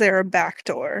 Is there a back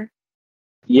door?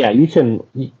 Yeah, you can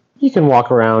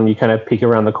walk around. You kind of peek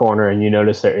around the corner, and you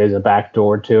notice there is a back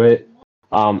door to it.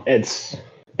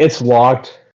 It's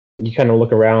locked. You kind of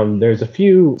look around. There's a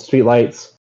few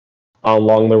streetlights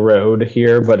along the road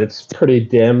here, but it's pretty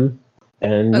dim.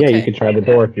 And yeah, you Okay. can try the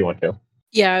door if you want to.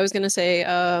 Yeah, I was gonna say,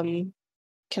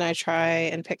 can I try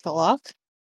and pick the lock?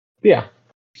 Yeah.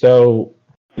 So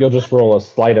you'll just roll a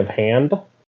sleight of hand.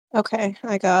 Okay,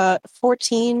 I got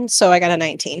 14, so I got a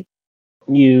 19.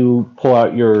 You pull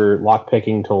out your lock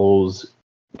picking tools,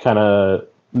 kind of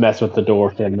mess with the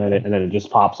door for a minute, and then it just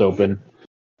pops open.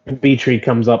 And Beatree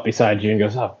comes up beside you and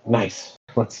goes, "Oh, nice.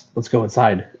 Let's go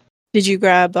inside." Did you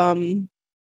grab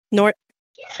Nort?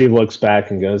 She looks back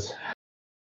and goes,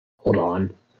 "Hold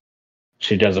on."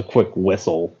 She does a quick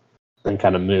whistle and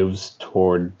kind of moves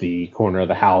toward the corner of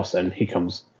the house, and he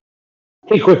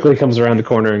quickly comes around the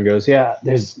corner and goes, "Yeah,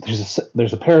 there's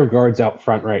a pair of guards out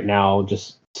front right now,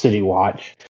 just city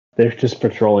watch. They're just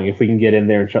patrolling. If we can get in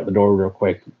there and shut the door real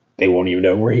quick, they won't even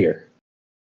know we're here."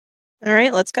 All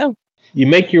right, let's go. You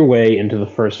make your way into the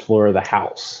first floor of the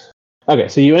house. Okay,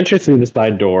 so you enter through the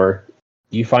side door.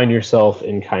 You find yourself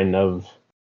in kind of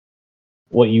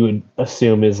what you would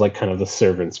assume is like kind of the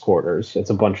servants' quarters. It's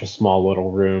a bunch of small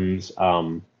little rooms.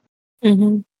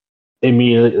 Mm-hmm.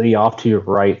 Immediately off to your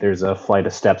right, there's a flight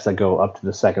of steps that go up to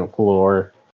the second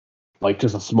floor, like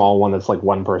just a small one that's like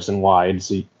one person wide.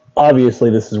 So obviously,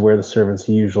 this is where the servants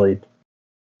usually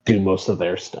do most of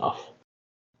their stuff.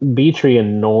 Beatree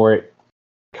and Nort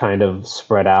kind of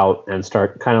spread out and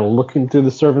start kind of looking through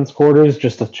the servants' quarters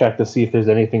just to check to see if there's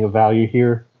anything of value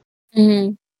here.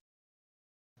 Mm-hmm.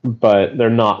 But they're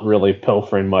not really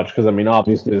pilfering much because, I mean,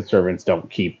 obviously the servants don't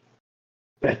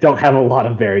have a lot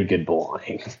of very good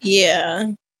belongings.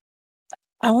 Yeah.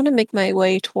 I want to make my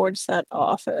way towards that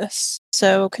office.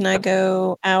 So can I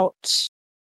go out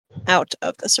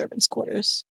of the servants'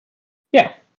 quarters?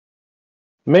 Yeah.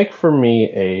 Make for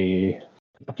me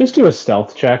just do a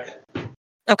stealth check.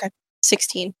 Okay.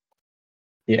 16.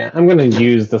 Yeah, I'm going to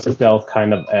use the stealth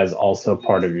kind of as also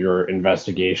part of your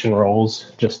investigation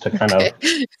rolls, just to kind of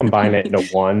combine it into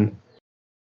one.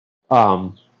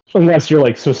 Unless you're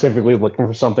like specifically looking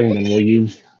for something, then we'll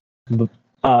use the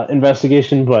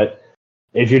investigation. But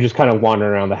if you're just kind of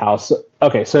wandering around the house,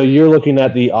 okay. So you're looking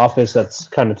at the office that's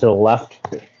kind of to the left,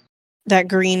 That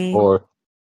green.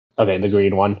 the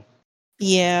green one.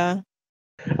 Yeah.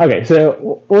 Okay,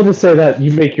 so we'll just say that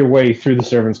you make your way through the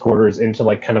servants' quarters into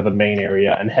like kind of the main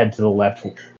area and head to the left,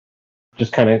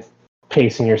 just kind of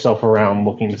pacing yourself around,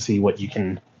 looking to see what you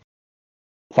can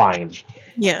find.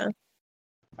 Yeah.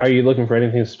 Are you looking for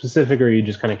anything specific, or are you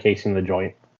just kind of casing the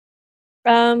joint?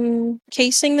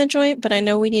 Casing the joint, but I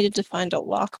know we needed to find a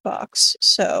lockbox,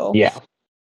 so Yeah.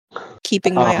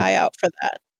 keeping my eye out for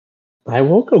that. I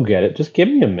will go get it. Just give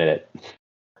me a minute.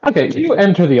 Okay, you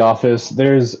enter the office.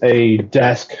 There's a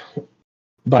desk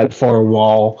by the far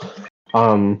wall.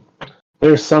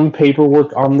 There's some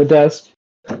paperwork on the desk,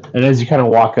 and as you kind of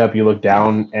walk up, you look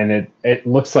down, and it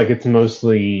looks like it's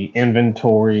mostly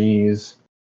inventories,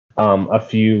 a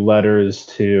few letters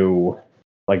to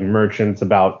like merchants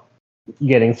about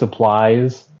getting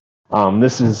supplies.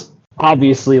 This is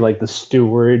obviously like the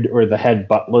steward or the head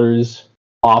butler's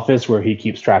office where he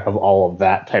keeps track of all of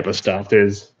that type of stuff.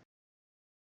 There's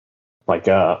like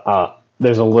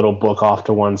there's a little book off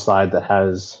to one side that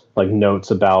has like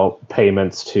notes about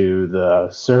payments to the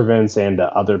servants and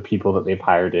to other people that they've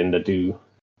hired in to do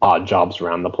odd jobs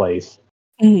around the place.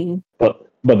 Mm-hmm. But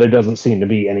there doesn't seem to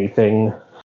be anything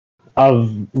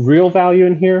of real value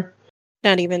in here.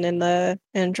 Not even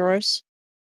in drawers.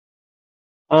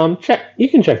 You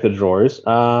can check the drawers.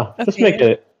 Just make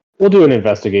it. We'll do an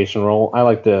investigation roll.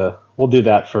 We'll do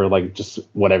that for like just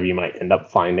whatever you might end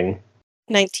up finding.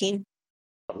 19.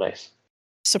 Oh, nice.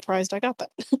 Surprised I got that.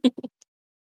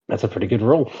 That's a pretty good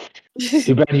roll.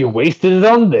 Too bad you wasted it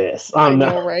on this. I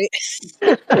know, right?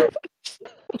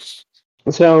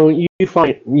 So you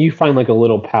find like a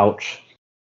little pouch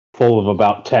full of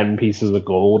about 10 pieces of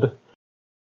gold.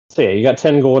 So yeah, you got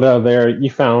 10 gold out of there. You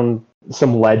found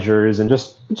some ledgers and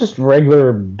just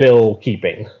regular bill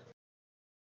keeping.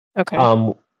 Okay.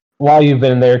 While you've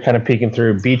been there kind of peeking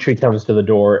through, Beatree comes to the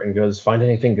door and goes, "Find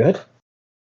anything good?"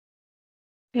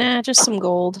 Nah, just some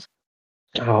gold.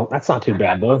 Oh, that's not too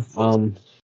bad though.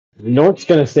 Nort's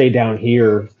gonna stay down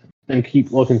here and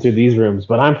keep looking through these rooms,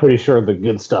 but I'm pretty sure the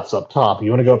good stuff's up top. You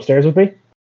want to go upstairs with me?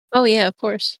 Oh yeah, of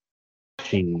course.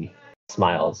 She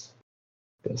smiles.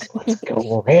 Goes, "Let's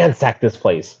go ransack this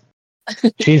place."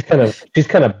 She's kind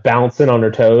of bouncing on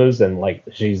her toes, and like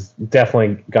she's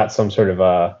definitely got some sort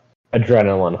of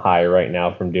adrenaline high right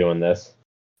now from doing this.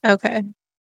 Okay.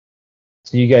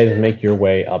 So you guys make your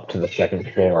way up to the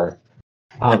second floor.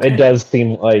 Okay. It does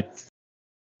seem like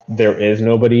there is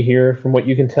nobody here from what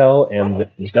you can tell, and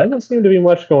there doesn't seem to be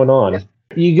much going on.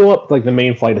 You go up like the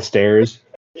main flight of stairs.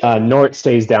 Nort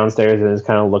stays downstairs and is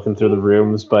kind of looking through the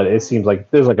rooms, but it seems like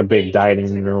there's like a big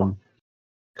dining room.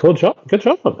 Cool job, good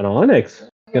job, an Onyx.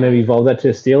 Gonna evolve that to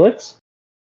a Steelix.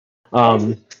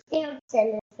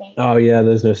 Oh yeah,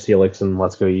 there's no Steelix in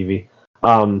Let's Go Eevee.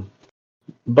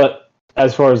 But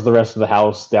as far as the rest of the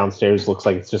house, downstairs looks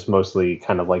like it's just mostly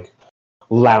kind of like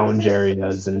lounge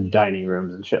areas and dining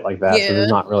rooms and shit like that. So there's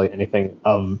not really anything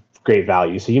of great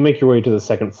value. So you make your way to the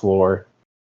second floor,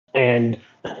 and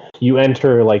you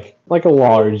enter like a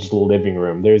large living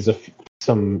room. There's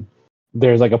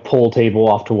there's like a pool table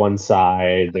off to one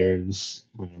side. There's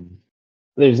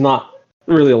not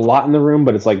really a lot in the room,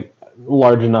 but it's like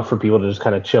large enough for people to just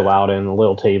kind of chill out in, a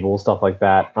little table, stuff like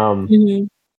that.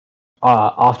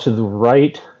 Off to the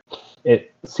right,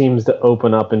 it seems to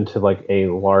open up into like a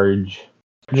large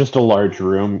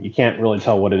room. You can't really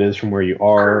tell what it is from where you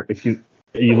are. If you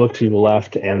look to the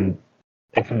left, and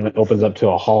it kind of opens up to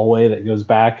a hallway that goes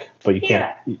back, but you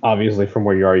can't, obviously from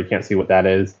where you are, you can't see what that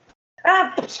is.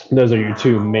 Those are your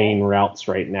two main routes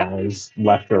right now, is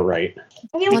left or right.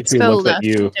 Let's go left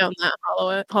down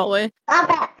that hallway.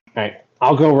 Alright,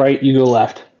 I'll go right, you go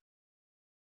left.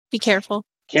 Be careful.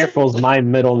 Careful's my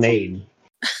middle name.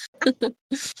 And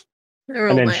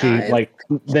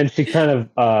then she kind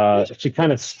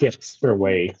of skips her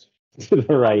way to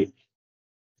the right.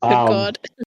 Good God.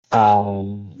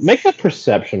 Make a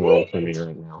perception roll for me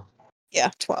right now.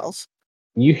 Yeah, 12.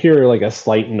 You hear like a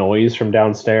slight noise from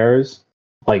downstairs.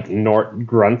 Like Nort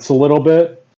grunts a little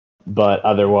bit, but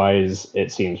otherwise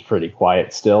it seems pretty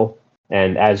quiet still.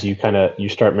 And as you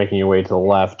start making your way to the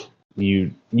left,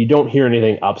 you don't hear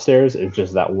anything upstairs. It's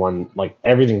just that one, like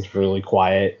everything's really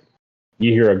quiet.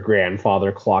 You hear a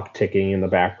grandfather clock ticking in the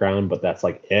background, but that's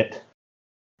like it.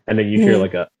 And then you hear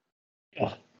like a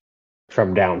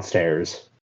from downstairs.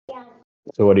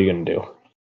 So what are you gonna do?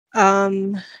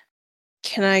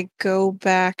 Can I go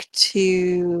back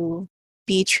to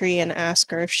Beatree and ask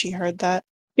her if she heard that?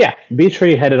 Yeah,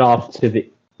 Beatree headed off to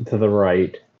the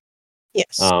right.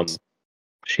 Yes.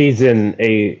 She's in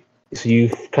so you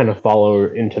kind of follow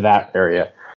her into that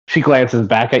area. She glances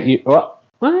back at you. Well,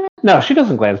 no, she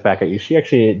doesn't glance back at you. She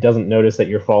actually doesn't notice that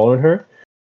you're following her.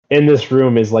 In this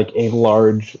room is like a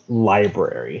large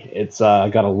library. It's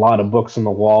got a lot of books on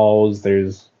the walls.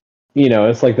 There's,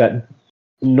 it's like that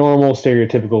normal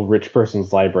stereotypical rich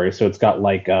person's library. So it's got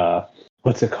like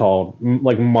what's it called?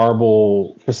 Like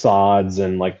marble facades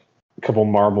and like a couple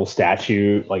marble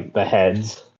statue, like the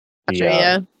heads.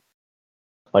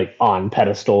 Like on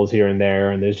pedestals here and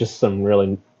there, and there's just some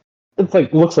really,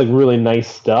 looks like really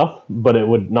nice stuff, but it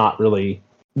would not really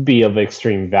be of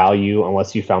extreme value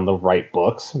unless you found the right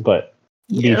books. But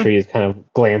Beatree is kind of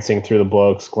glancing through the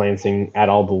books, glancing at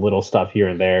all the little stuff here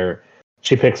and there.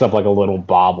 She picks up like a little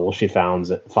bauble she finds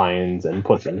and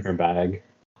puts it in her bag.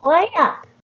 Play up.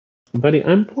 Buddy,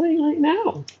 I'm playing right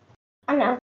now. I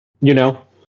know. You know?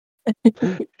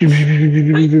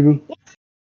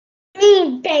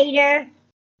 Vader.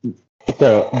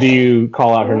 So, do you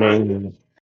call out her name?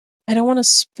 I don't want to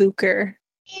spook her.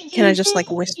 Can I just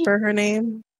whisper her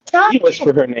name? You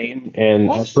whisper her name,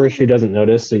 and at first she doesn't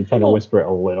notice, so you kind of whisper it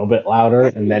a little bit louder,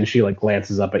 and then she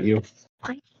glances up at you.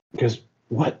 Because,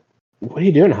 what are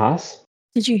you doing, Haas?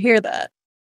 Did you hear that?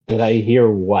 Did I hear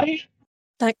what?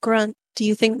 That grunt. Do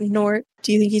you think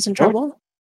he's in trouble?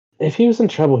 If he was in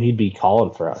trouble, he'd be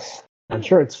calling for us. I'm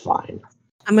sure it's fine.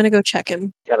 I'm gonna go check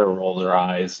him. Gotta roll her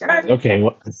eyes. Okay,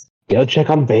 go check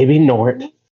on baby Nort.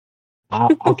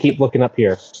 I'll keep looking up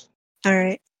here. All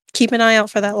right. Keep an eye out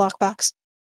for that lockbox.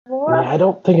 I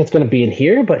don't think it's going to be in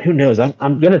here, but who knows?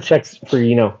 I'm going to check for,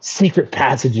 secret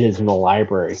passages in the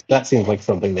library. That seems like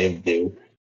something they do.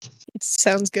 It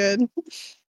sounds good.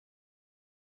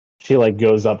 She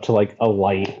goes up to a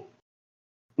light,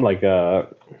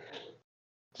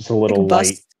 just a little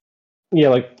light. Yeah,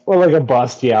 like a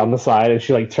bust, on the side, and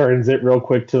she turns it real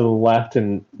quick to the left,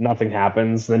 and nothing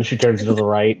happens. Then she turns it to the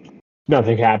right,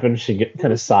 nothing happens. She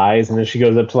kind of sighs, and then she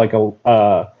goes up to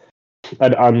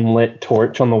an unlit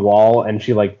torch on the wall, and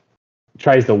she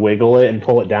tries to wiggle it and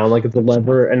pull it down like it's a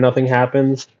lever, and nothing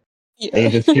happens. Yeah. And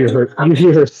you just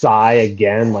hear her sigh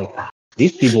again,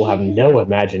 these people have no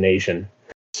imagination.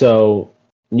 So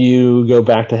you go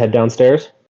back to head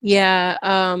downstairs? Yeah,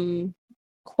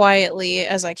 quietly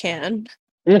as I can.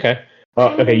 Okay.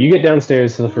 Okay, you get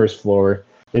downstairs to the first floor.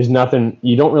 There's nothing,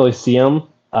 you don't really see him.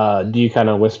 Do you kind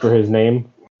of whisper his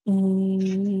name?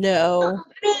 No.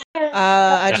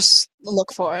 I just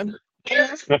look for him.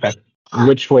 Okay.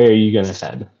 Which way are you gonna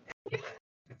head?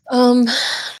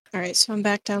 All right, so I'm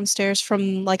back downstairs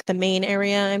from like the main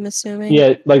area, I'm assuming.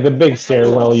 Yeah, like the big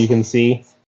stairwell you can see.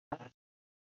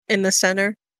 In the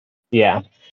center. Yeah.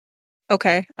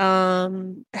 Okay.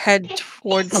 Head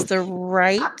towards the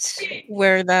right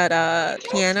where that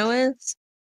piano is.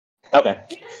 Okay.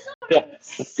 Yeah.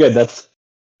 Good. That's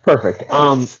perfect.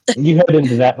 You head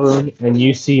into that room and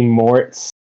you see Moritz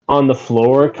on the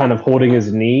floor, kind of holding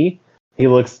his knee. He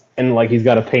looks and like he's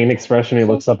got a pain expression. He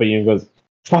looks up at you and goes,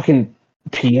 "Fucking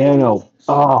piano!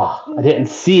 Oh, I didn't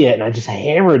see it, and I just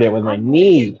hammered it with my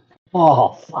knee.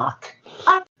 Oh, fuck!"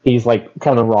 He's like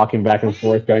kind of rocking back and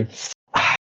forth, going.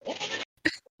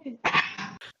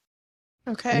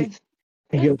 Okay.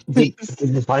 Did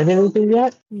you find anything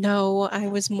yet? No, I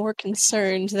was more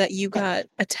concerned that you got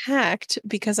attacked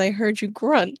because I heard you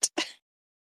grunt.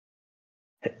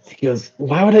 He goes,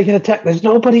 "Why would I get attacked? There's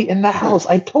nobody in the house.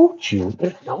 I told you,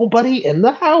 there's nobody in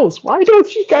the house. Why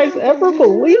don't you guys ever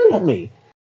believe me?"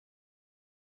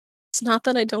 It's not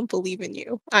that I don't believe in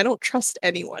you. I don't trust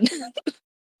anyone.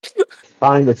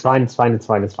 Fine, it's fine, it's fine, it's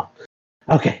fine, it's fine.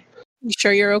 Okay. You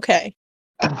sure you're okay?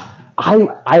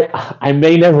 I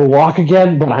may never walk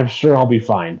again, but I'm sure I'll be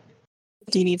fine.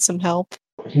 Do you need some help?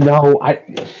 No,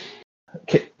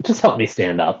 just help me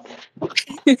stand up.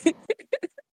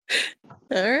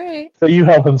 Alright. So you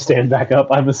help him stand back up,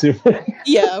 I'm assuming.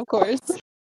 Yeah, of course.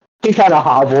 He kind of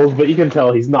hobbles, but you can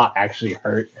tell he's not actually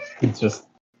hurt. He's just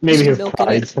maybe his Milking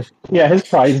pride. Yeah, his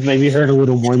pride's maybe hurt a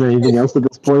little more than anything else at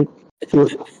this point. He's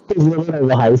living in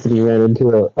the house and he ran into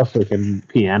a freaking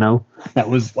piano that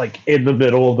was like in the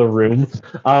middle of the room.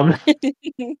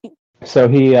 So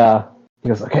he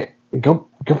goes, "Okay, go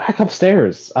back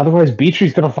upstairs. Otherwise,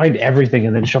 Beatrice's gonna find everything,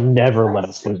 and then she'll never let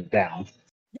us live it down."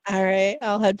 Alright,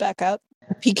 I'll head back up.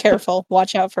 Be careful.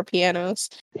 Watch out for pianos.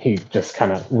 He just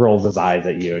kind of rolls his eyes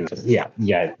at you and goes, yeah,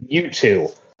 you too.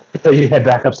 So you head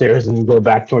back upstairs and you go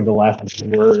back toward the left as you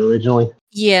were originally.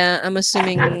 Yeah, I'm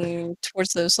assuming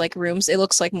towards those like rooms. It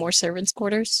looks like more servants'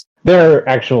 quarters. They're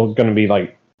actual going to be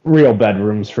like real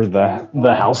bedrooms for the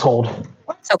household.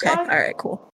 Okay, alright,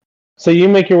 cool. So you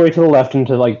make your way to the left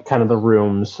into like kind of the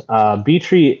rooms.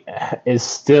 Beatrice is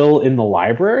still in the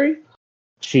library.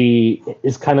 She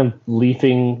is kind of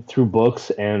leafing through books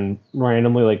and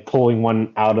randomly like pulling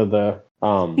one out of the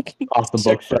off the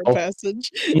Check for a bookshelf.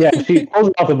 passage. Yeah, she pulls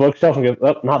it off the bookshelf and goes,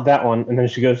 "Oh, not that one." And then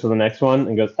she goes to the next one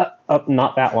and goes, "Oh,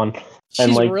 not that one." And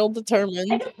She's like, real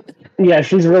determined. yeah,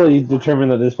 she's really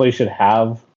determined that this place should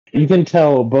have. You can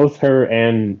tell both her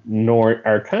and Nort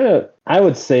are kind of. I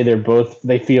would say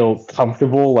they feel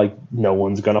comfortable, like no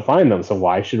one's gonna find them, so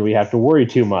why should we have to worry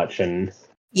too much? And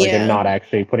like they're not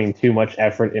actually putting too much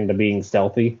effort into being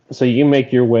stealthy. So you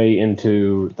make your way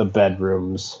into the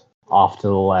bedrooms off to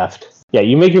the left. Yeah,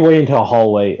 you make your way into a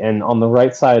hallway, and on the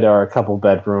right side are a couple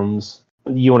bedrooms.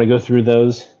 You want to go through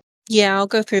those? Yeah, I'll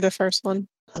go through the first one.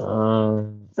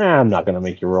 I'm not going to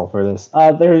make you roll for this.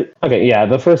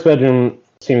 The first bedroom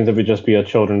seems to just be a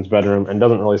children's bedroom and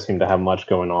doesn't really seem to have much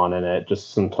going on in it.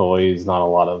 Just some toys, not a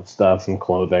lot of stuff, some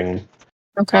clothing.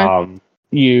 Okay.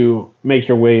 You make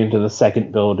your way into the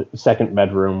second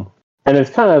bedroom, and it's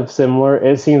kind of similar.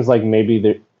 It seems like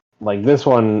maybe this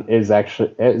one is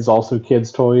also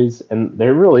kids' toys, and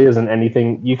there really isn't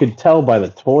anything. You could tell by the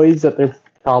toys that they're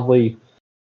probably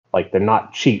they're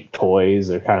not cheap toys.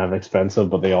 They're kind of expensive,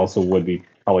 but they also would be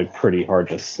probably pretty hard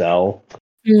to sell.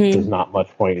 Mm-hmm. There's not much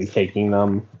point in taking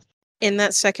them. In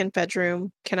that second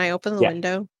bedroom, can I open the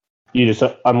window? You just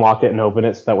unlock it and open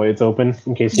it so that way it's open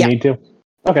in case you need to.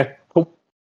 Okay, cool.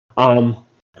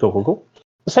 Cool.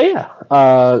 So yeah,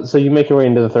 so you make your way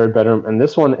into the third bedroom, and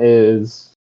this one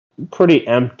is pretty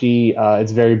empty.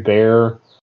 It's very bare.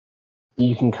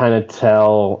 You can kind of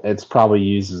tell it's probably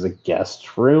used as a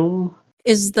guest room.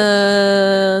 Is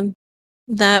that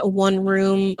one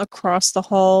room across the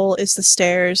hall is the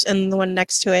stairs, and the one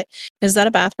next to it, is that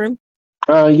a bathroom?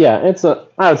 Yeah,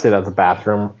 I would say that's a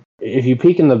bathroom. If you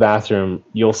peek in the bathroom,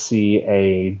 you'll see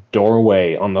a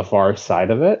doorway on the far side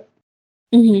of it.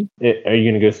 Mm-hmm. Are you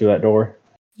going to go through that door?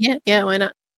 Yeah, why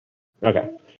not? Okay.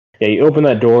 Yeah, you open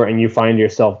that door and you find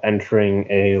yourself entering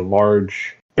a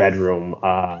large bedroom.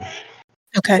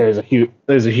 Okay. There's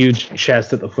a huge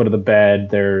chest at the foot of the bed.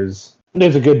 There's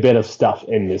a good bit of stuff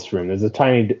in this room. There's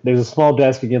a small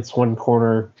desk against one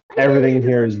corner. Everything in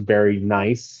here is very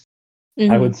nice,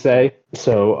 I would say.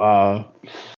 So,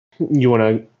 you want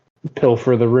to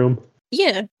pilfer the room?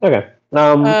 Yeah. Okay.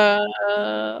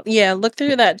 Yeah, look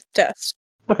through that desk.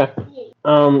 Okay.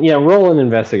 Yeah, roll an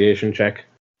investigation check.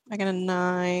 I got a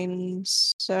 9,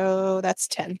 so that's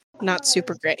 10. Not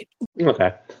super great.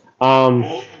 Okay.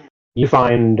 You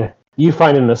find You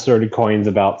find in assorted coins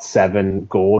about 7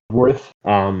 gold worth.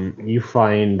 You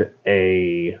find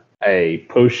a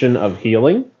potion of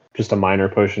healing, just a minor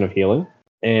potion of healing,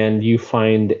 and you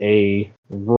find a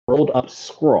rolled up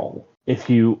scroll. If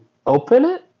you open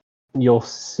it, you'll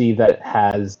see that it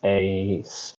has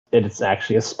it's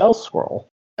actually a spell scroll.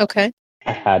 Okay.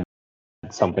 I had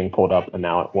something pulled up and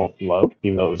now it won't load,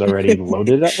 even though it was already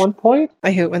loaded at one point. I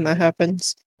hate when that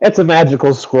happens. It's a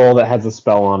magical scroll that has a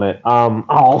spell on it.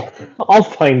 I'll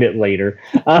find it later.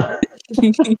 But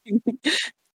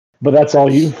that's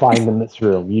all you find in this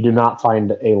room. You do not find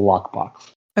a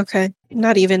lockbox. Okay.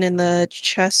 Not even in the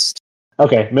chest.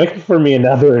 Okay, make for me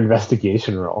another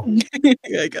investigation roll.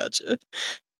 I gotcha.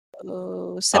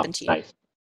 Oh, 17. Oh, nice.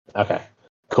 Okay,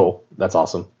 cool. That's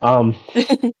awesome. I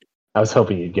was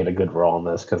hoping you'd get a good roll on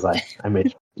this because I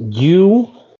made.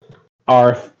 You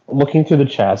are looking through the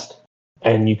chest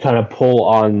and you kind of pull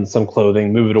on some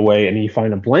clothing, move it away, and you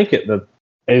find a blanket that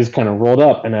is kind of rolled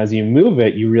up. And as you move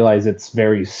it, you realize it's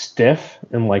very stiff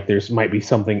and like might be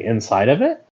something inside of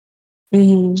it.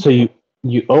 Mm-hmm. So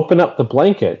you open up the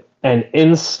blanket and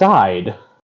inside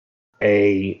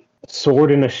a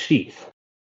sword in a sheath,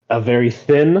 a very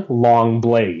thin, long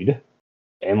blade,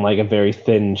 and like a very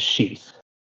thin sheath.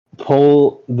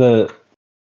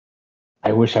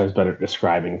 I wish I was better at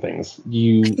describing things.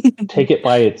 You take it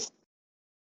by its...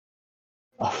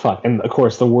 Oh, fuck. And of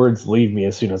course, the words leave me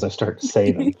as soon as I start to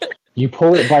say them. You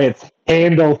pull it by its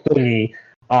handle thingy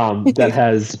that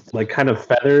has like kind of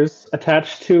feathers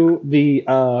attached to the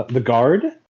guard.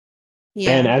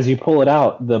 Yeah. And as you pull it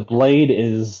out, the blade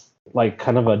is like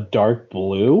kind of a dark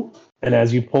blue. And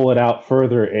as you pull it out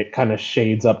further, it kind of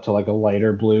shades up to like a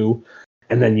lighter blue.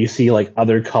 And then you see like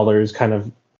other colors kind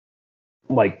of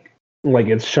like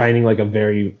it's shining like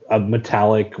a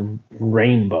metallic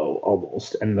rainbow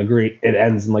almost. And it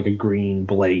ends in like a green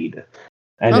blade.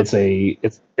 And it's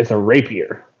a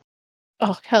rapier.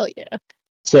 Oh, hell yeah.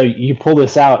 So you pull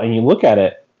this out and you look at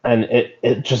it, and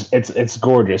it's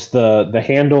gorgeous. The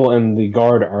handle and the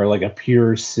guard are like a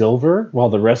pure silver, while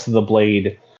the rest of the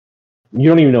blade, you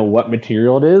don't even know what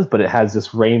material it is, but it has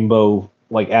this rainbow.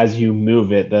 Like as you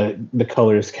move it, the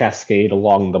colors cascade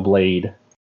along the blade.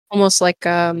 Almost like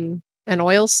an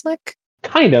oil slick.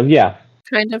 Kind of, yeah.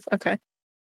 Kind of. Okay.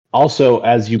 Also,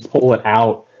 as you pull it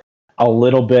out, a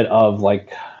little bit of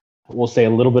like, we'll say a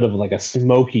little bit of like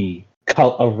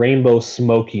a rainbow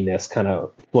smokiness kind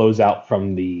of flows out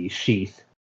from the sheath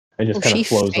and just kind of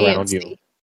flows around you.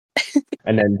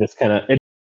 And then just kind of, it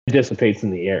dissipates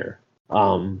in the air.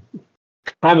 I'm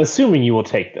assuming you will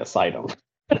take this item.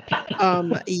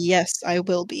 Yes, I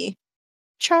will be.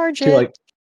 Charge it.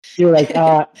 You're like,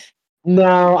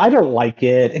 no, I don't like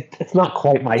it. It's not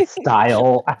quite my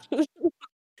style.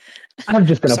 I'm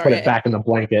just going to put it back in the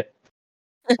blanket.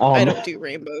 I don't do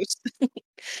rainbows.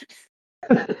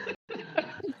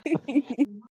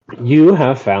 You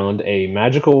have found a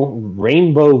magical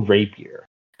rainbow rapier.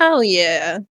 Hell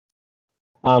yeah.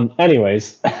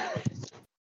 Anyways,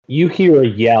 you hear a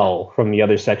yell from the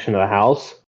other section of the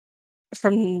house.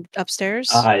 From upstairs?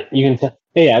 You can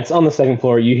yeah, it's on the second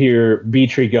floor. You hear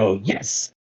Beatree go,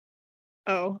 "Yes."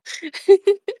 Oh. I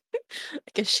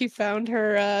guess she found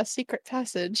her secret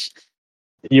passage.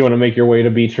 You want to make your way to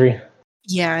Beatree?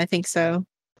 Yeah, I think so.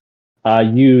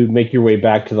 You make your way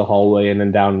back to the hallway and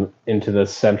then down into the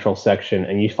central section,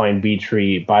 and you find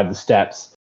Beatree by the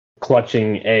steps,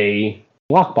 clutching a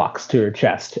lockbox to her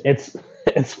chest. It's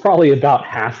probably about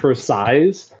half her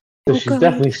size, so she's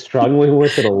definitely struggling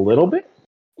with it a little bit.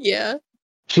 Yeah.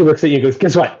 She looks at you and goes,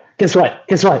 "Guess what? Guess what?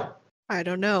 Guess what?" I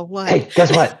don't know. What? Hey,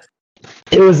 guess what?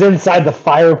 It was inside the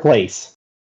fireplace.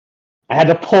 I had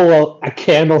to pull a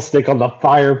candlestick on the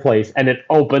fireplace, and it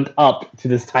opened up to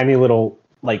this tiny little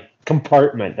like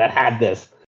compartment that had this.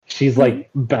 She's like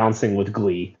bouncing with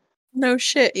glee. No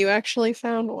shit, you actually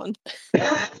found one.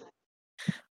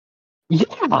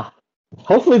 Yeah.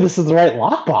 Hopefully this is the right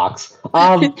lockbox.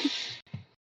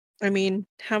 I mean,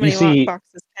 how many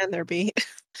lockboxes can there be?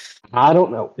 I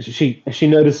don't know. She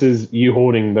notices you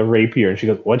holding the rapier, and she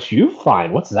goes, "What you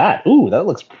find? What's that? Ooh, that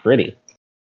looks pretty."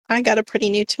 I got a pretty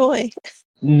new toy.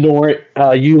 Nort,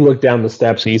 you look down the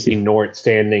steps and you see Nort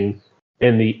standing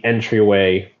in the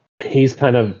entryway. He's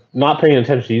kind of not paying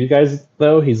attention to you guys,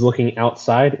 though. He's looking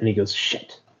outside, and he goes,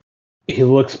 "Shit." He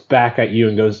looks back at you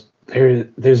and goes,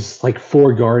 there's like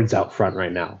 4 guards out front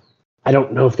right now. I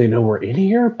don't know if they know we're in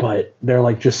here, but they're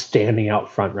like just standing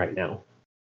out front right now.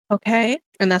 Okay.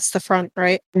 And that's the front,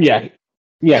 right? Yeah.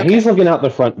 Yeah, okay. He's looking out the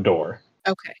front door.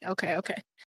 Okay.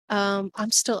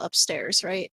 I'm still upstairs,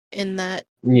 right? In that,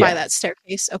 by that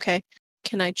staircase. Okay.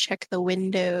 Can I check the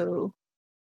window?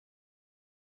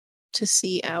 to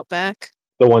see out back.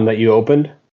 The one that you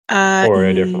opened? Or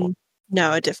a different one?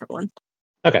 No, a different one.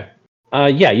 Okay.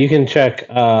 Yeah, you can check.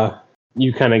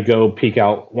 You kind of go peek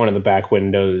out one of the back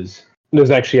windows.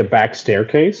 There's actually a back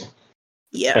staircase.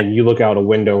 Yeah. And you look out a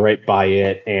window right by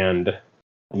it, and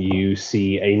you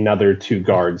see another 2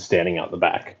 guards standing out the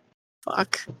back.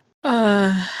 Fuck.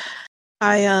 I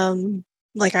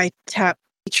tap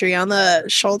Petrie on the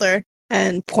shoulder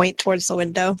and point towards the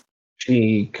window.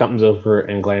 She comes over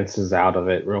and glances out of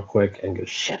it real quick and goes,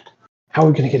 "Shit, how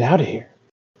are we gonna get out of here?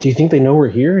 Do you think they know we're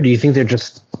here? Or do you think they're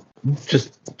just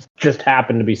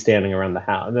happen to be standing around the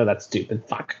house? No, that's stupid.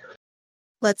 Fuck."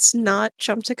 Let's not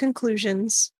jump to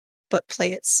conclusions, but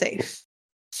play it safe.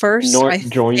 First, Nort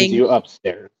joins you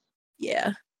upstairs.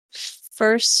 Yeah.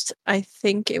 First, I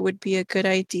think it would be a good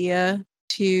idea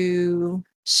to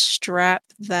strap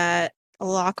that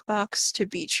lockbox to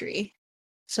Beatree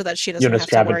so that she doesn't have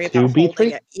to worry about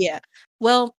holding it. Yeah.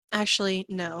 Well, actually,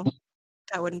 no.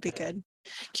 That wouldn't be good.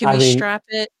 Can we strap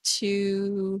it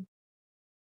to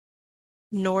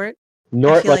Nort?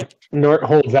 Nort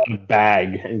holds out a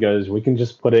bag and goes, "We can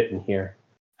just put it in here."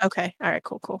 Okay. All right.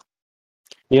 Cool.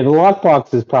 Yeah, the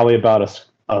lockbox is probably about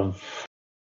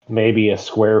maybe a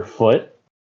square foot.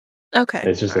 Okay.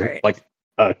 It's just like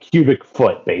a cubic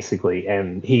foot, basically,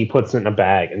 and he puts it in a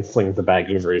bag and slings the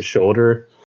bag over his shoulder.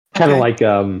 Kind of like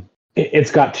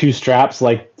it's got 2 straps,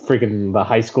 like freaking the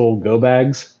high school go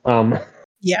bags.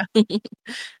 Yeah.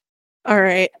 All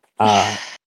right.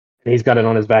 He's got it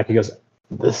on his back. He goes,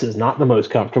 "This is not the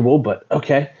most comfortable, but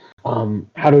okay.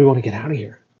 How do we want to get out of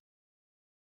here?"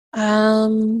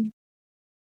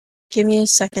 Give me a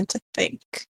second to think.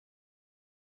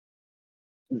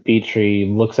 Beatree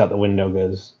looks out the window,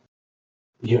 goes,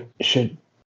 should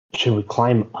we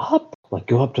climb up? Like,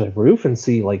 go up to the roof and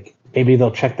see, like, maybe they'll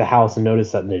check the house and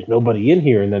notice that there's nobody in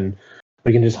here, and then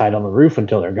we can just hide on the roof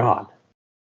until they're gone.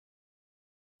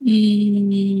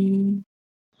 Yeah,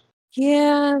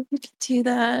 we could do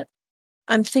that.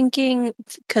 I'm thinking,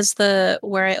 because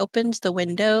where I opened the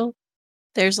window,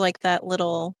 there's like that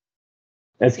little...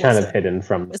 It's kind of hidden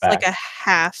from the back. It's like a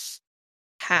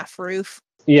half roof.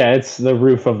 Yeah, it's the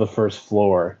roof of the first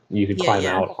floor. You could climb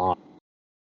out on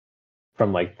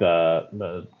from like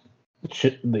the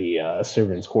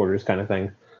servants' quarters kind of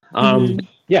thing.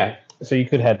 Yeah, so you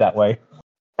could head that way.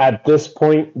 At this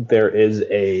point, there is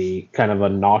a kind of a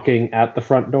knocking at the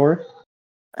front door.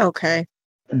 Okay.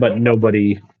 But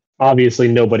obviously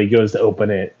nobody goes to open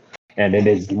it, and it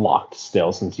is locked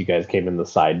still since you guys came in the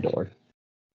side door.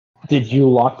 Did you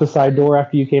lock the side door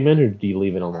after you came in, or did you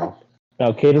leave it unlocked?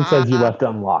 No, Caden says you left it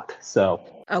unlocked, so...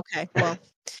 Okay, well,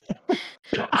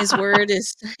 his word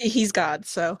is... He's God,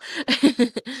 so...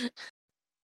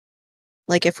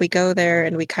 Like, if we go there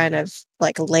and we kind of,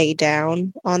 like, lay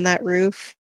down on that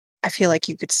roof, I feel like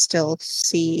you could still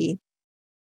see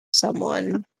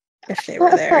someone if they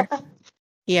were there.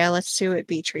 Yeah, let's do what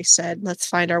Beatree said. Let's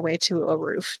find our way to the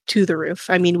roof.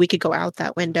 I mean, we could go out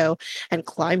that window and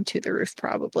climb to the roof,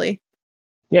 probably.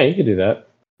 Yeah, you could do that.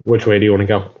 Which way do you want to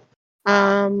go?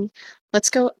 Let's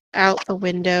go out the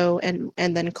window and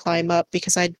then climb up,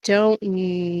 because I don't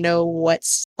know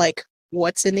what's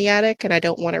in the attic, and I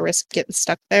don't want to risk getting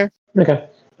stuck there. Okay.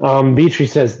 Beatree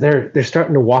says they're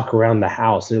starting to walk around the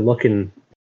house. They're looking.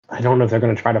 I don't know if they're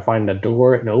going to try to find a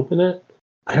door and open it.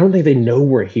 I don't think they know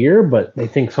we're here, but they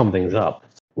think something's up.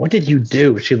 What did you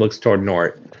do? She looks toward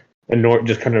Nort. And Nort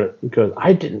just kind of goes,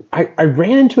 I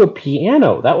ran into a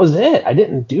piano. That was it. I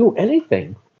didn't do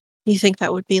anything. You think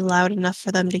that would be loud enough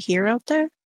for them to hear out there?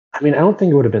 I mean, I don't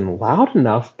think it would have been loud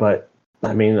enough, but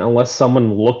I mean, unless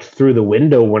someone looked through the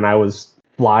window when I was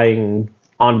flying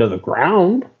onto the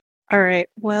ground. All right.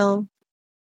 Well,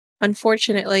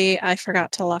 unfortunately, I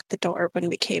forgot to lock the door when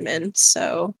we came in,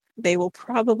 so they will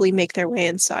probably make their way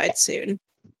inside soon.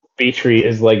 Beatree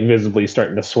is like visibly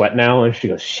starting to sweat now, and she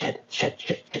goes, shit.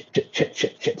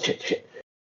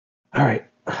 All right.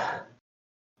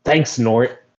 Thanks,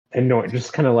 Nort. And Nort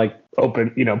just kind of like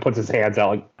puts his hands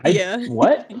out like,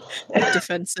 what?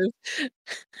 Defensive.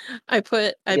 I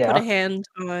put a hand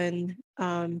on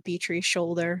Beatree's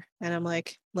shoulder, and I'm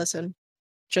like, listen,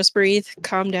 just breathe,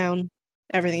 calm down,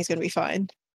 everything's gonna be fine.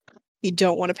 You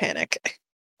don't want to panic.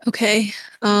 Okay.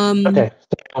 Okay.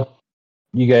 So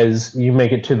you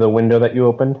make it to the window that you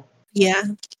opened? Yeah.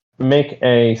 Make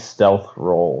a stealth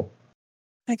roll.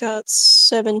 I got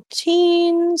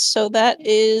 17, so that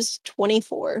is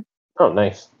 24. Oh,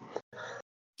 nice.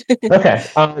 Okay.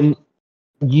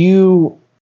 You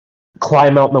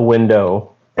climb out the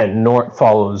window, and Nort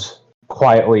follows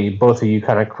quietly. Both of you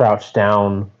kind of crouch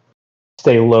down,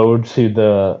 stay low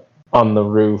on the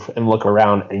roof, and look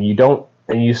around. And you don't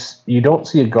and you don't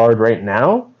see a guard right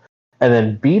now. And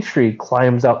then Beatree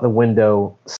climbs out the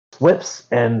window, slips,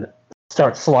 and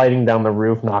starts sliding down the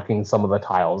roof, knocking some of the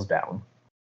tiles down.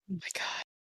 Oh my god.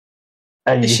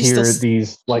 And Is you she hear still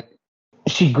these, like,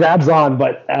 she grabs on,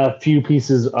 but a few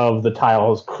pieces of the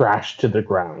tiles crash to the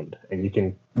ground, and you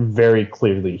can very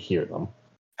clearly hear them.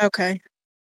 Okay.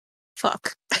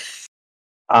 Fuck.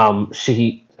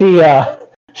 She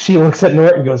looks at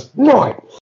Nort and goes, Nort,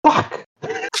 fuck!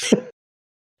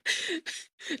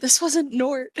 This wasn't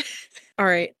Nort.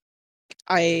 Alright.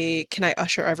 Can I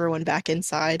usher everyone back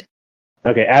inside?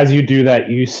 Okay, as you do that,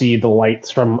 you see the lights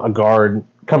from a guard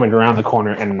coming around the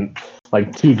corner, and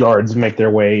like two guards make their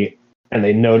way, and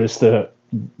they notice the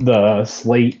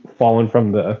slate falling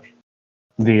from the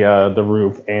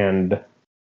roof, and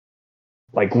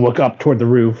like look up toward the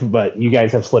roof. But you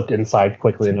guys have slipped inside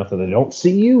quickly enough that they don't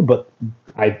see you. But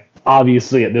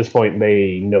obviously at this point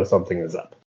they know something is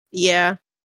up. Yeah.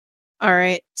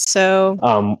 Alright, so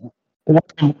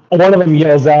One of them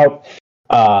yells out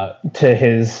to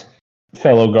his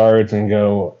fellow guards and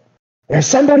go, "There's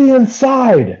somebody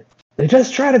inside! They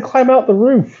just try to climb out the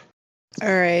roof."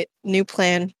 alright, new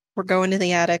plan. We're going to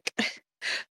the attic.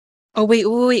 Oh wait.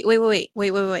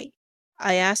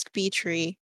 I asked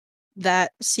Beatree,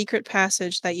 that secret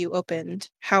passage that you opened,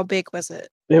 how big was it?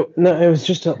 It was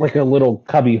just like a little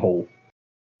cubby hole.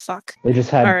 Fuck. They just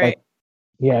had Alright.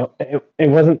 it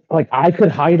wasn't like I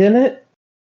could hide in it,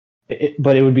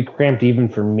 but it would be cramped even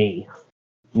for me.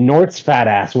 Nort's fat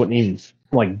ass wouldn't even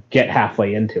like get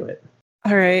halfway into it.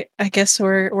 Alright, I guess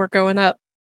we're going up.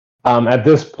 At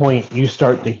this point, you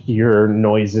start to hear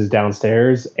noises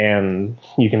downstairs, and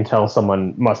you can tell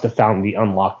someone must have found the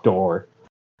unlocked door.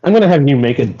 I'm gonna have you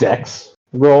make a dex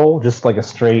roll, just like a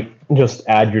straight, just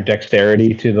add your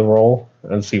dexterity to the roll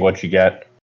and see what you get.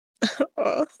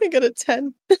 Oh, I got a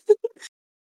 10.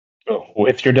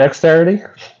 With your dexterity?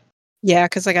 Yeah,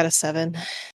 because I got a 7.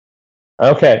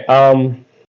 Okay,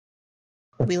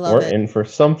 We love we're it. in for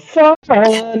some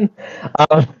fun.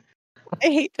 I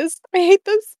hate this.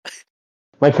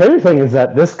 My favorite thing is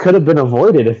that this could have been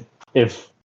avoided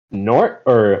if Nort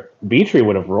or Beatree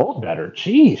would have rolled better.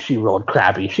 Geez, she rolled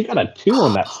crappy. She got a 2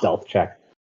 on that stealth check.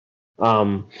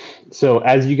 So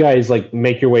as you guys like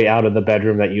make your way out of the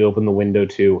bedroom that you open the window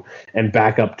to and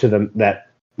back up to that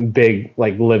big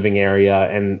like living area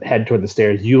and head toward the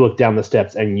stairs, you look down the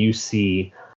steps and you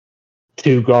see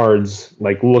 2 guards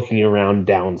like looking around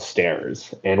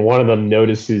downstairs, and one of them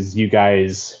notices you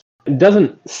guys.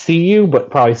 Doesn't see you,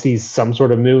 but probably sees some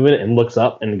sort of movement and looks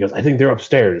up and goes, "I think they're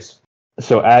upstairs."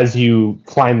 So as you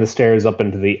climb the stairs up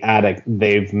into the attic,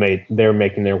 they're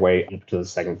making their way up to the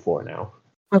second floor now.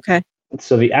 Okay.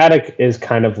 So the attic is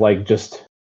kind of like just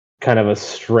kind of a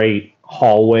straight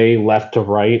hallway left to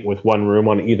right with one room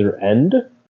on either end.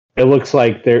 It looks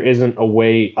like there isn't a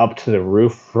way up to the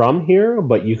roof from here,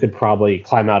 but you could probably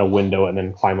climb out a window and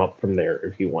then climb up from there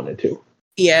if you wanted to.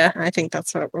 Yeah, I think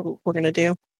that's what we're gonna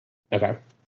do. Okay.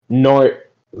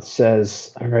 Nort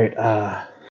says, "All right,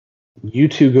 you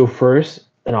two go first,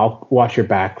 and I'll watch your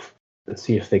back and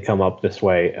see if they come up this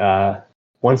way.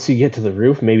 Once you get to the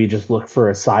roof, maybe just look for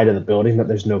a side of the building that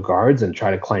there's no guards and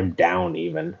try to climb down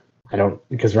even.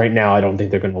 Because right now I don't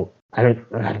think they're gonna. I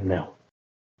don't know.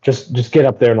 Just get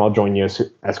up there and I'll join you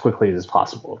as quickly as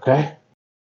possible. Okay? I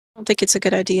don't think it's a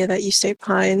good idea that you stay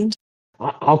behind.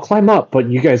 I'll climb up, but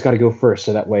you guys got to go first,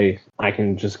 so that way I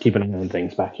can just keep an eye on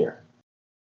things back here."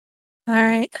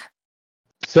 Alright.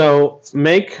 So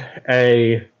make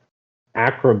a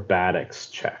acrobatics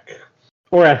check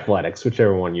or athletics,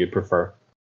 whichever one you'd prefer.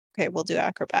 Okay, we'll do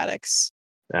acrobatics.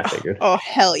 I figured. Oh,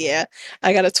 hell yeah.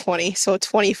 I got a 20, so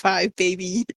 25,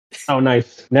 baby. Oh,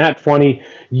 nice. Nat 20.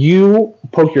 You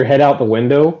poke your head out the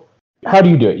window. How do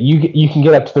you do it? You can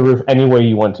get up to the roof any way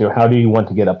you want to. How do you want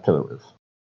to get up to the roof?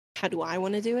 How do I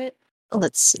want to do it?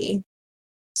 Let's see.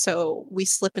 So we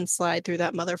slip and slide through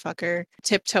that motherfucker,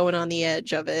 tiptoeing on the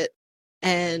edge of it,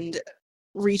 and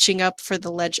reaching up for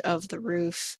the ledge of the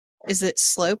roof. Is it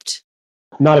sloped?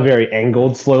 Not a very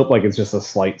angled slope, like it's just a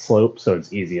slight slope, so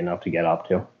it's easy enough to get up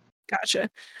to. Gotcha.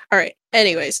 All right.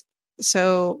 Anyways,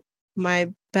 so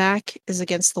my back is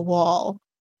against the wall,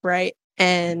 right?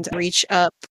 And reach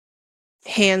up,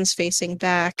 hands facing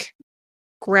back,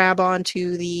 grab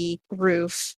onto the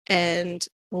roof, and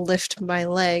lift my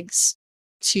legs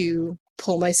to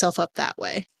pull myself up that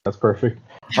way. That's perfect.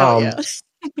 Hell yeah.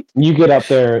 You get up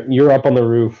there, you're up on the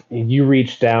roof, you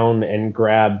reach down and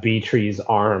grab Beatree's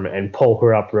arm and pull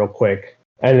her up real quick.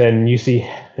 And then you see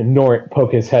Nort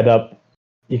poke his head up.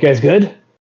 "You guys good?"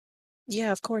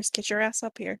 Yeah, of course. Get your ass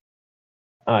up here.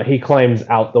 He climbs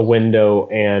out the window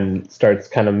and starts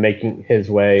kind of making his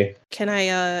way. Can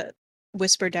I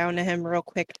whisper down to him real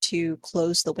quick to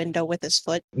close the window with his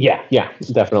foot? Yeah,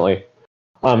 definitely.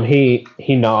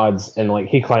 He nods and like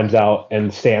he climbs out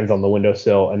and stands on the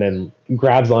windowsill and then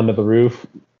grabs onto the roof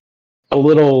a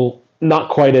little, not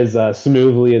quite as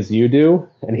smoothly as you do,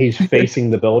 and he's facing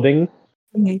the building.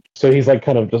 Mhm. So he's like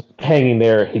kind of just hanging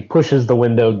there. He pushes the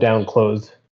window down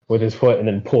closed with his foot and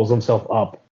then pulls himself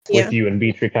up with you and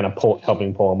Beatrice kind of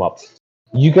helping pull him up.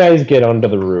 You guys get onto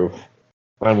the roof.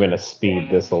 I'm going to speed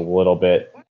this a little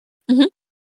bit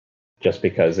just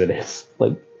because it is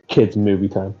like kids' movie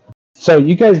time. So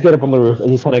you guys get up on the roof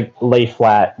and you kind of lay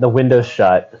flat. The window's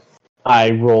shut.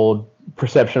 I rolled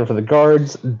perception for the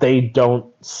guards. They don't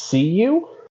see you.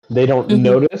 They don't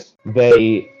notice.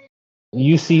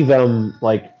 You see them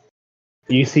like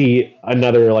you see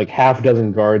another like half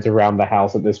dozen guards around the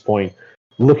house at this point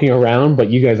looking around, but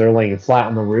you guys are laying flat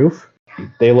on the roof.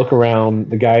 They look around,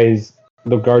 the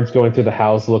guards going through the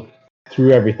house look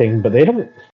through everything, but they don't.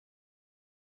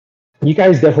 You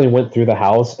guys definitely went through the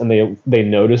house and they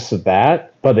noticed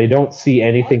that, but they don't see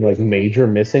anything like major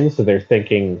missing, so they're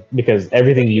thinking because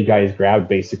everything you guys grabbed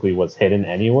basically was hidden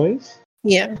anyways.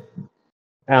 Yeah.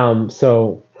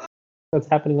 So what's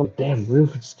happening on the damn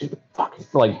roof? It's stupid fucking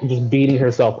like just beating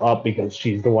herself up because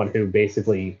she's the one who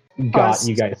basically got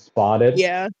you guys spotted.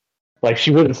 Yeah. Like she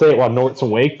wouldn't say it while Nort's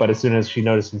awake, but as soon as she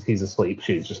notices he's asleep,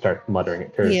 she just starts muttering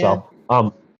it to herself.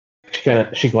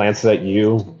 She glances at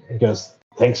you and goes,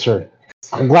 "Thanks for.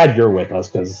 I'm glad you're with us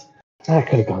because that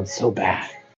could have gone so bad."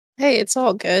 Hey, it's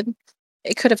all good.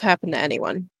 It could have happened to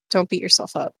anyone. Don't beat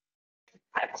yourself up.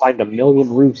 I climbed 1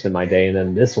 million roofs in my day, and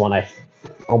then this one I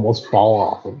almost fall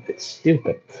off. It's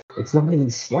stupid. It's not even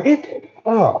slanted.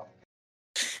 Oh.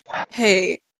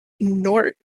 Hey,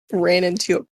 Nort ran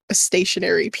into a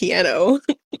stationary piano.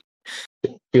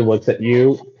 She looks at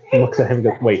you, looks at him, and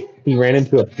goes, "Wait, he ran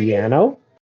into a piano?"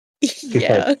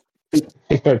 Yeah.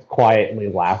 He starts quietly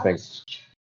laughing.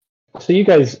 So you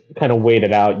guys kind of wait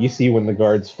it out. You see when the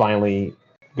guards finally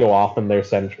go off in their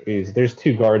sentries. There's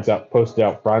 2 guards posted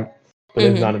out front, but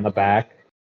there's none in the back.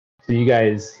 So you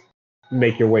guys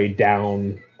make your way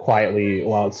down quietly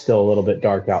while it's still a little bit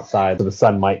dark outside. So the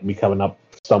sun might be coming up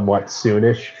somewhat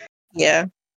soonish. Yeah.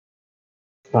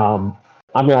 I'm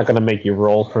not going to make you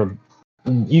roll for.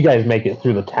 You guys make it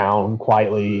through the town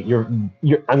quietly. I'm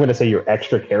going to say you're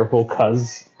extra careful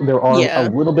because there are a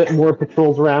little bit more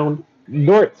patrols around.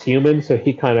 Nort's human, so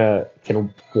he kind of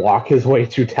can walk his way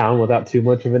through town without too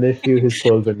much of an issue. His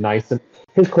clothes are nice, and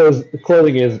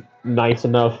clothing is nice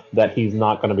enough that he's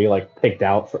not going to be like picked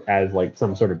out as like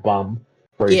some sort of bum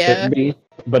where he shouldn't be.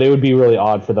 But it would be really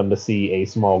odd for them to see a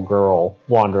small girl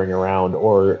wandering around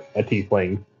or a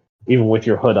tiefling, even with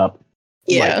your hood up.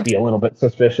 Might be a little bit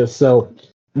suspicious. So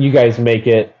you guys make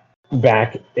it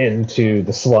back into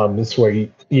the slums where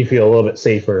you feel a little bit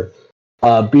safer.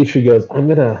 Beatrice goes, I'm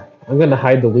gonna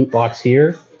hide the loot box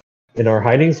here in our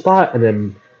hiding spot, and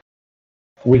then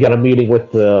we got a meeting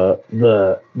with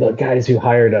the guys who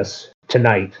hired us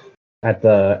tonight at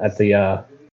the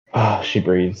she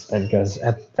breathes and goes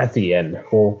at the end.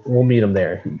 We'll meet them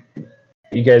there.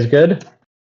 You guys good?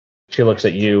 She looks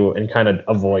at you and kind of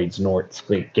avoids Nort's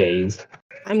gaze.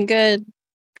 I'm good.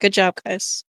 Good job,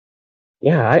 guys.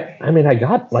 Yeah, I mean, I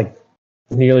got like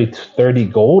nearly 30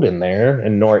 gold in there.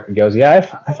 And Nort goes,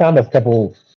 yeah, I found a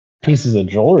couple pieces of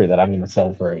jewelry that I'm going to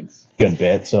sell for a good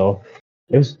bit. So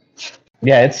it was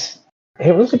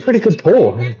a pretty good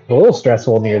pull. A little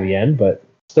stressful near the end, but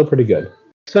still pretty good.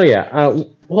 So yeah,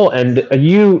 we'll end.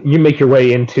 You make your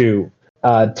way into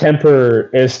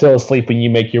Temper is still asleep, and you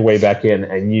make your way back in,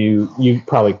 and you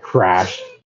probably crash.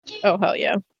 Oh, hell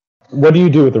yeah. What do you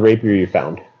do with the rapier you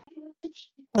found?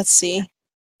 Let's see.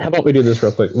 How about we do this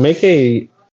real quick?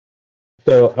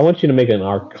 So I want you to make an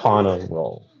Arcana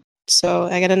roll. So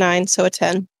I got a 9, so a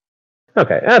 10.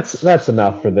 Okay, that's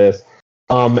enough for this.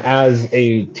 As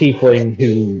a tiefling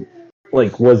who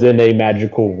was in a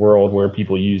magical world where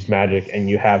people use magic, and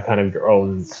you have kind of your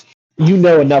own, you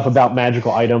know enough about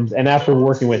magical items, and after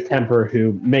working with Temper,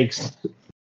 who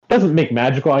doesn't make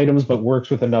magical items, but works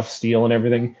with enough steel and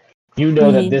everything, you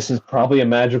know that this is probably a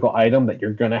magical item that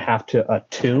you're going to have to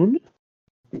attune.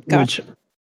 Gotcha. Which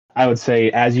I would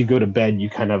say as you go to bed, you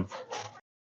kind of...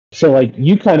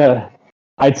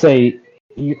 I'd say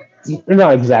you're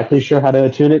not exactly sure how to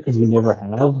attune it because you never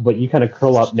have, but you kind of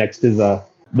curl up next to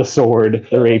the sword,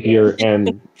 the rapier,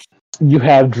 and you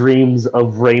have dreams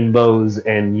of rainbows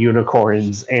and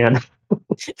unicorns and...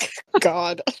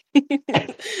 God.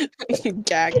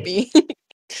 Gag me.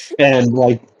 And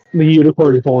the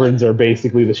unicorn horns are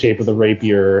basically the shape of the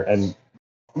rapier, and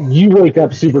You wake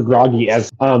up super groggy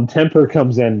as Temper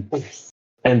comes in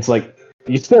and it's like,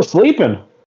 you still sleeping?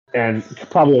 And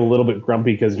probably a little bit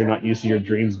grumpy because you're not used to your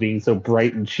dreams being so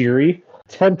bright and cheery.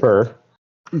 Temper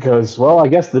goes, well, I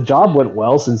guess the job went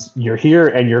well since you're here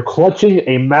and you're clutching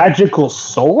a magical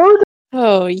sword?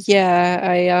 Oh yeah,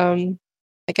 I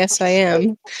guess I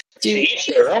am. Each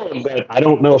their own, but I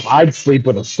don't know if I'd sleep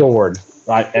with a sword.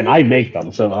 And I make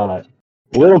them, so a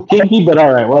little kinky, but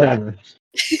alright, whatever.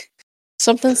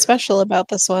 Something special about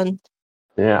this one.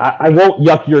 Yeah, I won't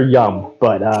yuck your yum,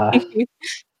 but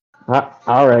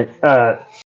alright.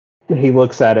 He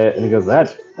looks at it and he goes,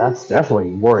 that's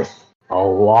definitely worth a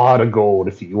lot of gold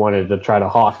if you wanted to try to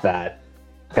hawk that.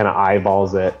 Kind of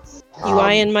eyeballs it. You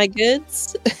eyeing my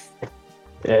goods?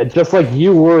 Just like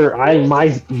you were eyeing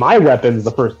my weapons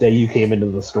the first day you came into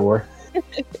the store.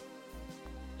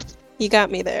 You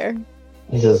got me there.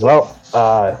 He says, well,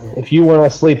 if you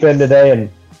want to sleep in today and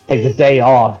take the day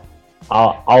off,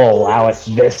 I'll allow it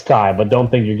this time, but don't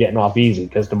think you're getting off easy,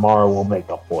 because tomorrow we'll make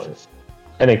up for it.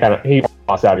 And he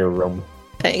walks out of your room.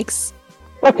 Thanks.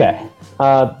 Okay.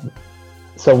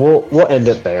 So we'll end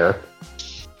it there.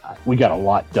 We got a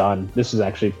lot done. This is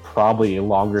actually probably a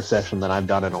longer session than I've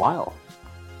done in a while.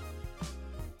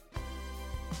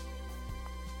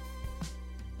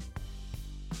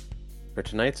 For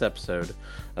tonight's episode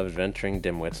of Adventuring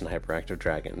Dimwits and Hyperactive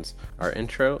Dragons, our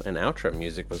intro and outro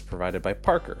music was provided by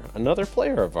Parker, another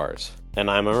player of ours. And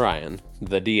I'm Orion,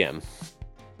 the DM.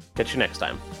 Catch you next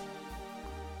time.